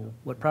would know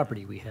what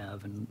property we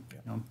have and,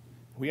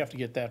 We have to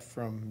get that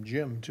from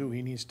Jim too.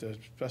 He needs to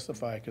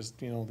specify, because,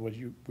 what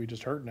we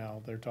just heard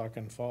now, they're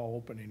talking fall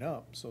opening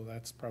up. So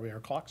that's probably our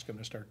clock's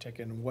gonna start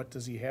ticking. What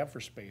does he have for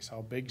space?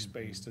 How big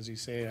space? Does he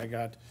say, I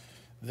got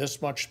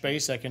this much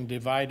space, I can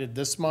divide it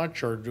this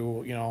much? Or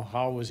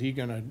how is he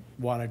gonna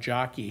wanna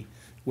jockey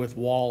with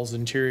walls,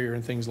 interior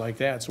and things like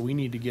that? So we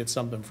need to get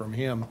something from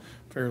him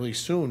fairly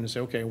soon and say,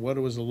 okay, what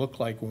does it look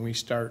like when we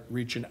start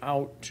reaching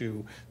out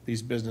to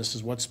these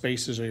businesses? What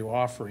spaces are you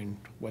offering?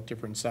 What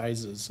different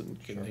sizes? And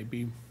can they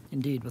be,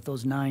 indeed, with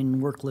those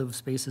 9 work-live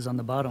spaces on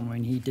the bottom,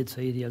 he did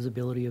say he has the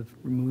ability of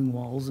removing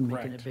walls and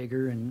making it Correct.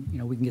 bigger, and,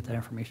 we can get that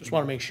information. just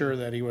wanna make sure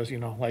that he was,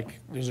 like,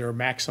 is there a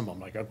maximum?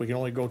 Like, we can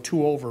only go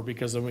 2 over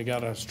because then we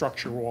got a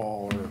structure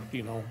wall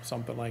or,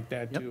 something like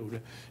that Yep. too.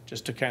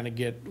 Just to kinda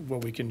get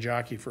what we can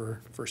jockey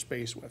for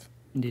space with.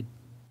 Indeed.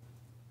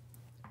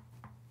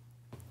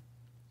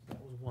 that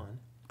was one.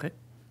 Okay.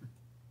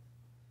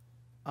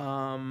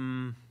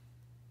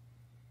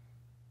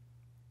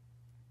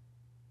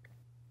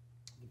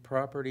 The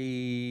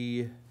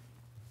property.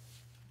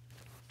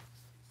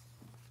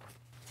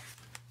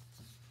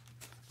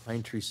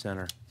 Pine Tree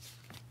Center.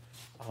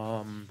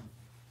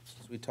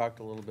 Since we talked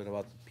a little bit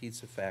about the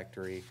pizza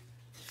factory,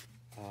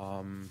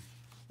 and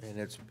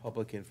it's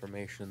public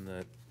information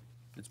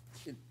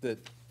that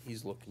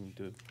he's looking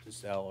to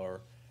sell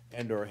or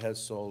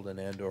has sold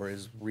and/or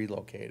is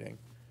relocating.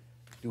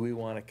 Do we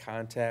want to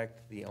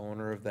contact the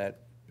owner of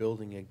that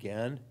building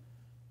again?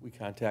 We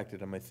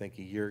contacted him, I think,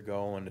 a year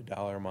ago, and the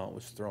dollar amount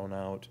was thrown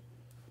out.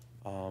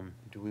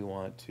 Do we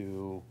want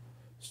to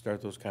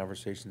start those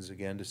conversations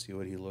again to see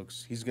what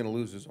he's gonna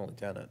lose his only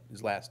tenant,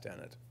 his last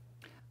tenant?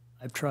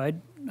 I've tried.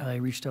 I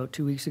reached out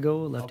 2 weeks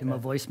ago, left him a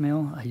Okay.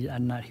 voicemail. I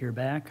did not hear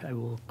back. I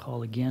will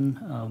call again.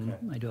 Okay.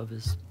 I do have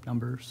his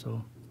number,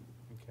 so.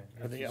 Okay.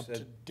 Are they up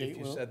to date, If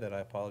you Will? said that, I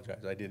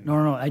apologize, I didn't.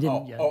 No, I didn't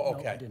Oh, yet. oh, No,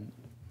 okay. I didn't.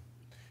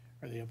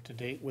 Are they up to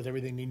date with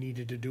everything they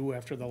needed to do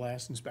after the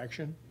last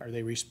inspection? Are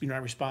they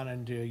not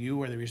responding to you?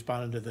 Are they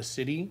responding to the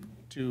city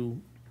to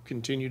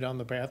continue down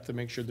the path to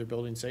make sure they're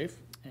building safe?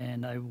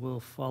 And I will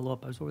follow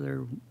up. I was over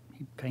there,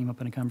 he came up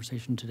in a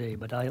conversation today,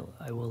 but I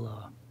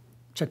will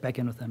check back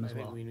in with them I as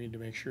think well. we need to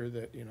make sure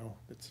that,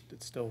 it's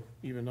still,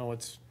 even though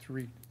it's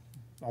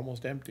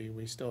almost empty,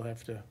 we still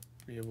have to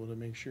be able to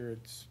make sure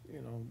it's,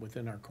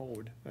 within our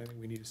code. I think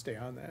we need to stay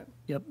on that.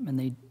 Yep, and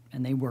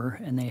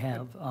they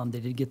have. They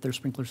did get their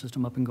sprinkler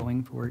system up and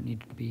going for where it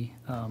needed to be.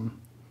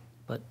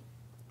 But,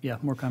 yeah,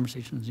 more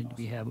conversations need to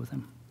be had with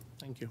him.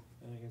 Thank you.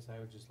 And I guess I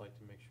would just like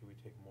to make sure we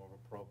take more of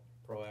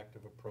a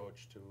proactive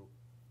approach to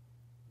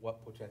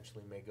what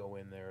potentially may go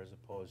in there as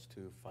opposed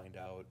to find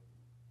out,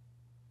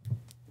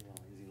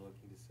 is he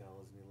looking to sell,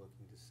 isn't he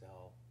looking to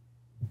sell?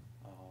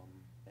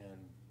 And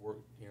we're,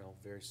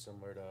 very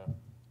similar to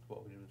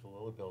what we did with the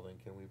Lilla building,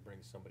 can we bring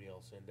somebody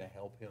else in to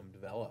help him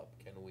develop?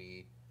 Can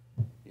we,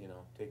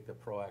 take the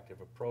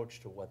proactive approach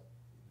to what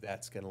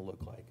that's gonna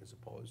look like as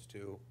opposed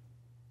to,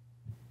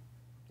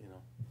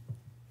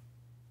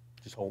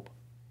 just hope.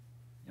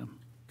 Yeah.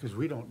 Because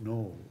we don't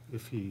know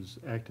if he's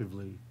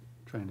actively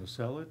trying to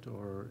sell it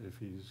or if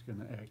he's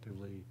gonna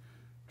actively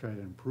try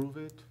to improve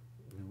it.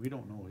 I mean, we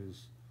don't know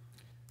his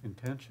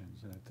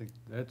intentions, and I think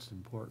that's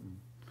important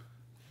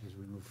as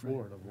we move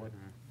forward of what.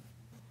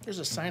 There's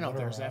a sign out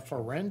there. Is that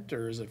for rent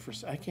or is it for,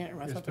 I can't,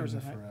 I It's thought there was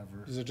been a.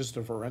 forever. Is it just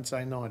a for rent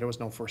sign? No, there was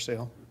no for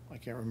sale. I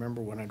can't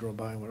remember when I drove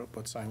by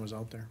what sign was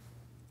out there.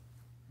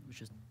 It was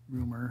just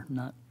rumor,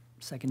 not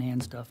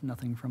secondhand stuff,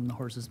 nothing from the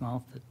horse's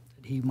mouth that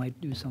he might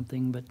do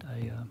something, but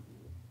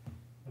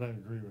But I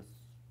agree with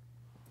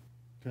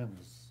Tim,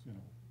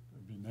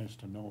 it'd be nice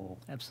to know,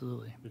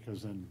 absolutely.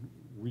 because then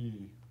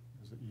we,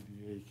 as the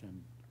EDA,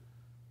 can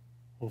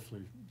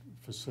hopefully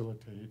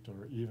facilitate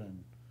or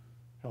even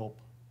help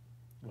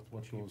with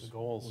what Achieve goes, the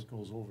goals. what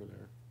goes over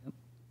there.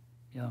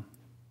 Yeah,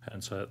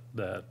 And so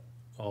that,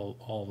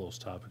 all those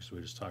topics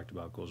we just talked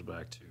about goes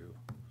back to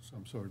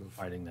Some sort of,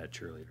 finding that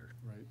cheerleader.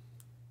 right,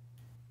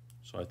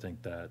 So I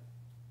think that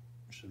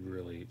should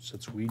really,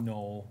 since we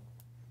know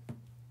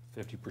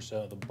 50%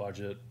 of the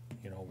budget,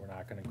 you know, we're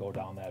not gonna go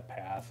down that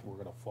path, we're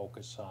gonna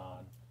focus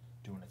on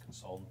doing a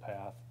consultant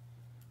path.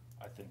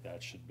 I think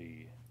that should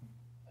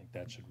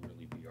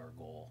really be our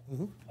goal.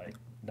 Like,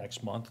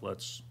 next month,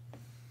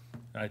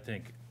 I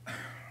think,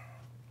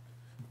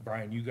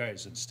 Brian, you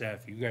guys and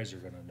staff, you guys are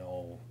gonna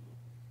know,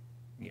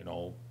 you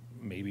know,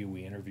 maybe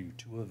we interview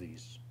 2 of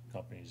these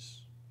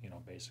companies, you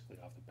know, basically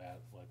off the bat,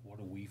 like, what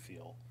do we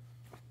feel,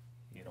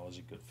 you know, is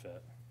a good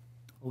fit?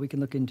 well, we can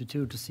look into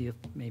too to see if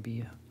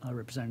maybe a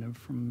representative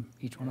from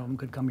each one of them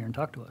could come here and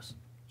talk to us.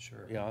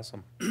 Sure. Be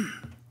awesome.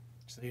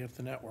 Stay up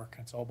the network.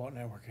 It's all about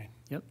networking.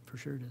 Yep, for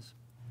sure it is.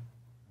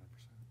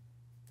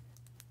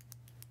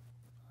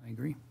 I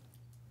agree.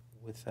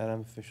 With that,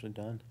 I'm officially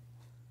done.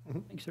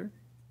 Thanks, sir.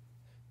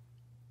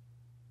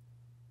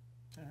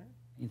 All right.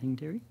 Anything,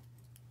 Terry?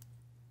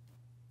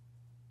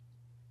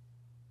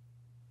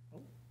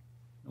 Nope.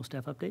 No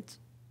staff updates?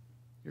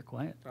 You're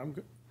quiet. I'm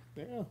good.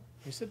 Yeah.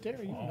 You sit there.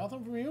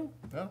 Nothing from you?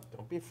 yeah,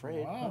 Don't be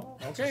afraid. Wow.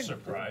 It's Okay. a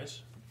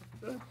surprise.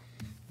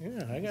 Yeah,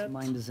 I got.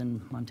 Mine is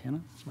in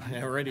Montana.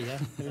 Yeah, ready, yeah.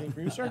 Anything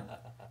for you, sir?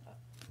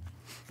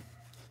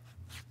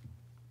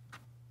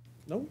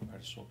 Nope. I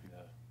just hope you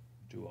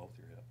do well with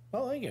your hip.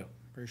 Well, thank you.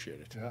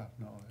 Appreciate it. yeah,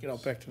 no. Get out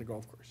it's- back to the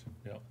golf course.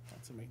 Yep.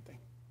 That's the main thing.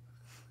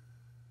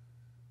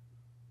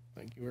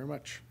 Thank you very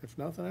much. If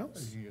nothing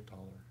else, You get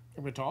taller.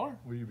 a bit taller?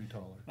 Will you be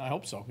taller? I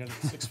hope so. Got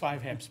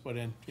 6'5" hips put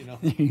in, you know.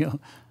 There you go.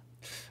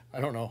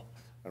 I don't know.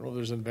 I don't know if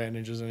there's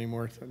advantages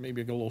anymore.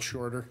 Maybe go a little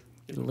shorter.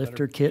 Get a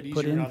lifter better- kit get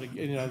put easier in? out of-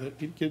 you know,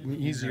 getting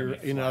easier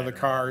be in and out of the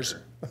flying cars.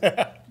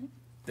 around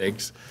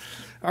Thanks.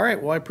 All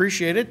right, well, I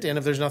appreciate it. And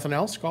if there's nothing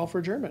else, call for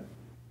adjournment.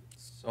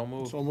 So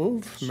move. So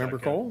move. Member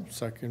Second. Cole,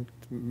 second.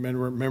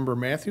 Member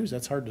Matthews,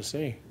 that's hard to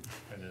say.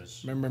 It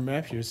is. Member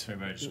Matthews.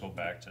 Maybe I just go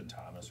back to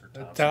Thomas or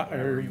Thompson, Ta-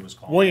 whatever or he was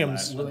calling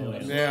Williams.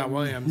 last. Yeah,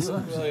 Williams. A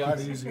lot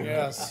easier.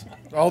 Yes.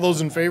 All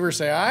those in favor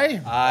say aye.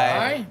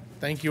 Aye.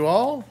 Thank you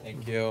all.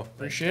 Thank you.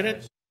 Appreciate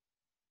it.